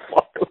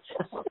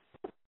motherfuckers.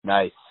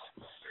 Nice.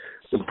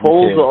 The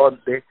Poles are on.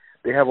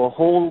 They have a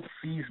whole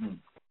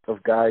season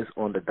of guys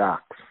on the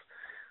docks.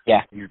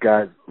 Yeah. These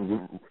guys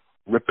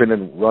ripping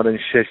and running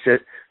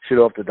shit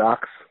off the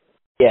docks.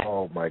 Yeah.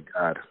 Oh my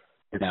God,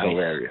 it's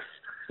hilarious.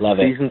 Love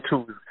it.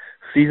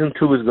 Season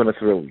two is gonna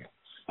thrill you.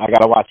 I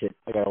gotta watch it.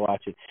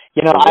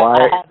 You know,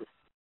 I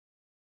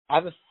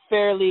have a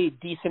fairly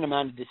decent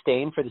amount of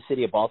disdain for the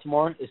city of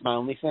Baltimore. Is my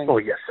only thing. Oh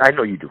yes, I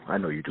know you do.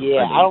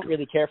 Yeah, I don't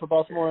really care for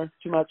Baltimore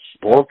too much.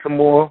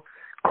 Baltimore,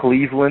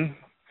 Cleveland.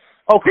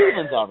 Oh,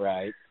 Cleveland's all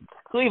right.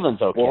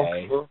 Cleveland's okay.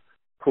 Baltimore,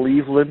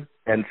 Cleveland,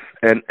 and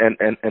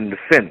the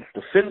Finns.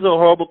 The Finns are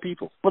horrible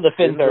people. Well, the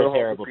Finns are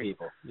terrible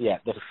people. Yeah,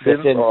 the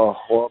Finns are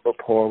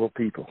horrible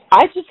people.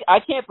 I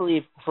can't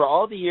believe for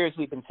all the years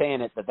we've been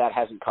saying it that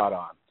hasn't caught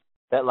on.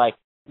 That like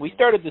we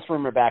started this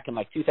rumor back in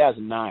like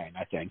 2009,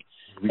 I think.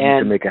 We need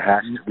to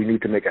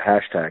make a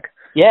hashtag.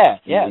 Yeah,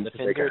 the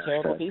Finns are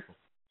terrible people.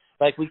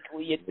 Like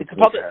it's a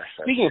public.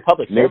 Speaking of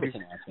public service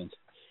announcements.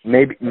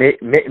 Maybe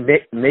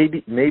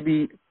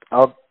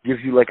I'll give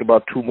you like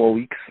about 2 more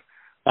weeks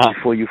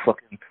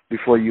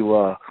before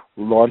you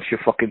launch your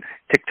fucking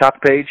TikTok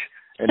page,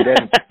 and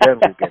then we'll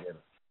get in.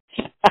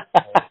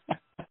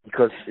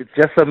 Because it's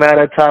just a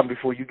matter of time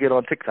before you get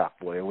on TikTok,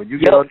 boy. And when you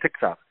get on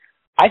TikTok,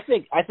 I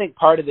think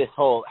part of this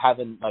whole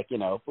having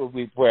where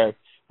we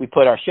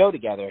put our show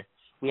together,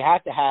 we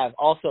have to have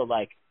also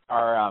like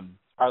our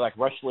like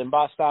Rush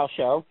Limbaugh style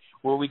show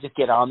where we just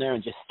get on there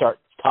and just start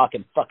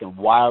talking fucking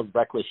wild,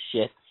 reckless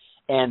shit.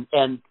 And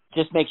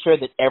just make sure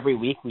that every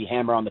week we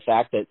hammer on the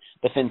fact that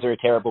the Finns are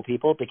terrible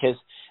people, because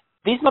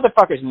these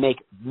motherfuckers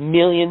make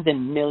millions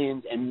and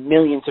millions and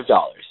millions of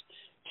dollars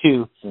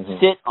to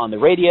sit on the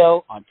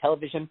radio, on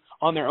television,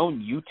 on their own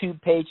YouTube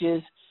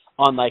pages,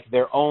 on like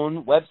their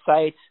own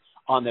websites,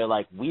 on their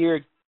like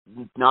weird,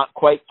 not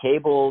quite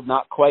cable,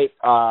 not quite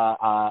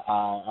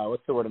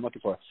what's the word I'm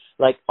looking for?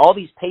 Like all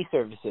these pay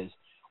services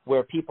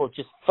where people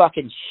just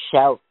fucking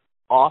shout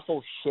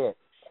awful shit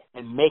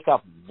and make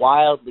up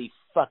wildly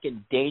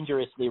fucking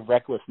dangerously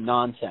reckless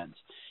nonsense.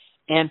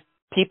 And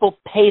people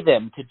pay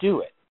them to do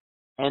it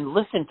and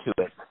listen to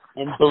it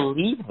and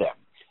believe them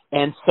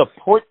and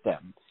support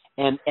them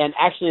and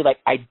actually like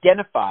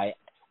identify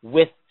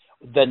with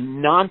the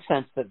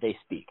nonsense that they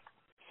speak.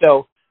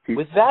 So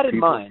with that in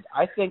mind,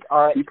 I think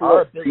our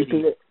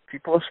ability...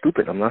 People are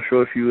stupid. I'm not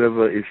sure if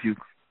you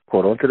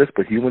caught on to this,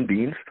 but human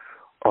beings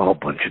are a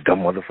bunch of dumb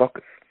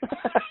motherfuckers.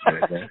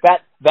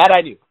 That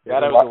I knew.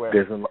 That I was aware of.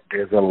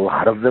 There's a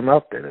lot of them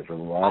out there. There's a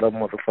lot of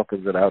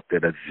motherfuckers that are out there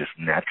that's just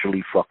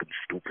naturally fucking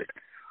stupid.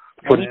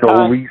 For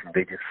no reason,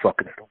 they just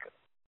fucking stupid.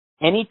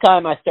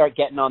 Anytime I start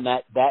getting on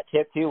that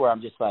tip too, where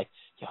I'm just like,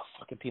 yo,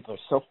 fucking people are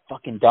so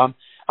fucking dumb.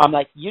 I'm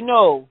like,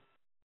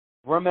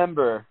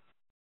 remember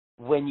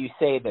when you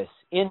say this,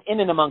 in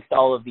and amongst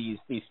all of these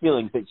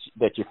feelings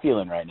that you're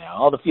feeling right now,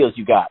 all the feels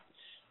you got,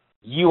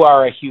 you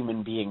are a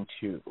human being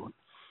too.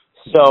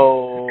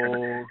 So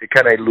it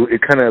kind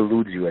of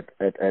eludes you at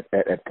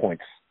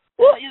points.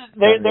 Well,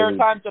 there are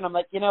times when I'm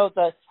like, don't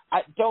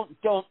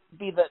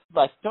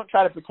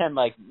try to pretend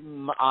like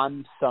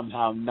I'm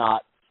somehow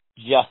not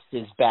just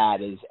as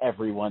bad as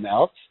everyone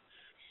else.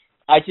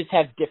 I just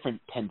have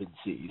different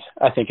tendencies,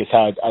 I think is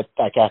how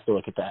I have to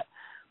look at that.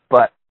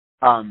 But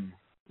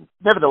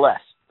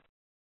nevertheless,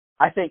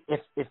 I think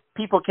if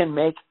people can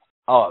make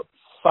a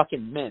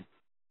fucking mint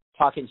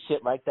talking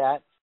shit like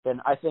that, then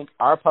I think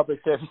our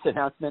public service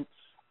announcement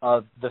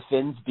of the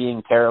Finns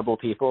being terrible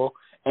people,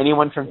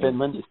 anyone from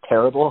Finland is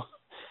terrible,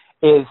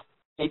 it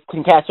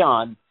can catch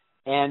on,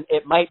 and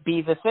it might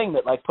be the thing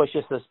that like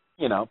pushes us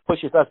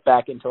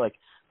back into like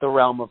the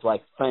realm of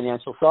like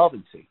financial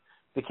solvency.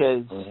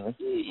 Because I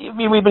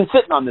mean, we've been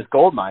sitting on this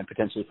gold mine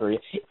potentially for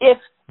if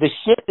the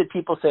shit that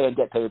people say and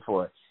get paid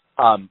for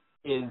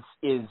is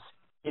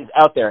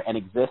out there and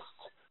exists,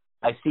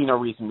 I see no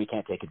reason we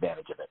can't take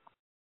advantage of it.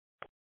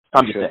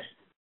 I'm just saying.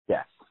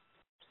 Yeah.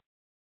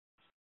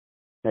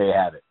 There you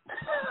have it.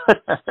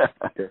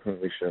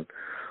 Definitely should.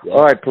 Yeah.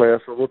 All right, player.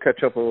 So we'll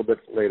catch up a little bit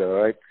later,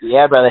 all right?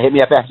 Yeah, brother. Hit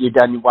me up after you're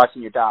done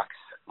watching your docs.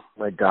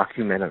 My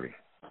documentary.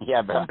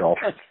 Yeah, brother. On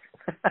dolphins.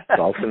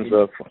 Dolphins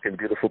are fucking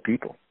beautiful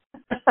people.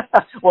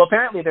 Well,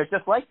 apparently they're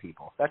just like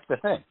people. That's the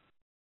thing.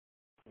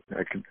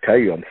 I can tell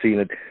you, I'm seeing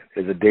it.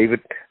 There's a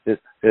David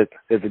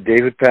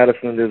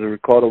Patterson, there's a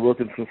Ricardo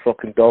Wilkinson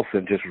fucking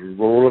dolphin just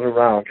rolling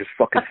around, just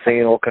fucking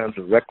saying all kinds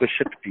of reckless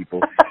shit to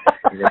people.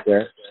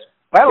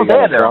 Why don't they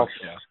have their own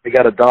show? They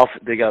got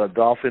a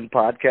dolphin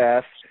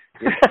podcast.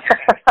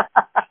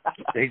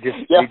 They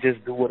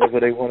just do whatever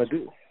they want to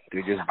do. They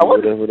just do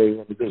whatever they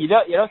want to do. You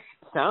know,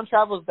 sound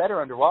travels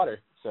better underwater,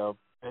 so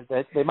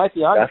they might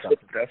be on.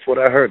 That's what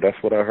I heard. That's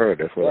what I heard.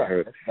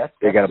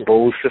 They got a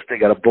Bose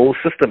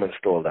system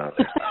installed down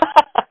there.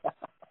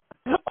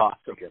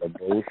 Awesome. They got a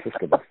Bose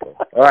system installed.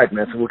 All right,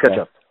 man. So we'll catch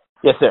up.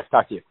 Yes, sir.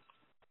 Talk to you.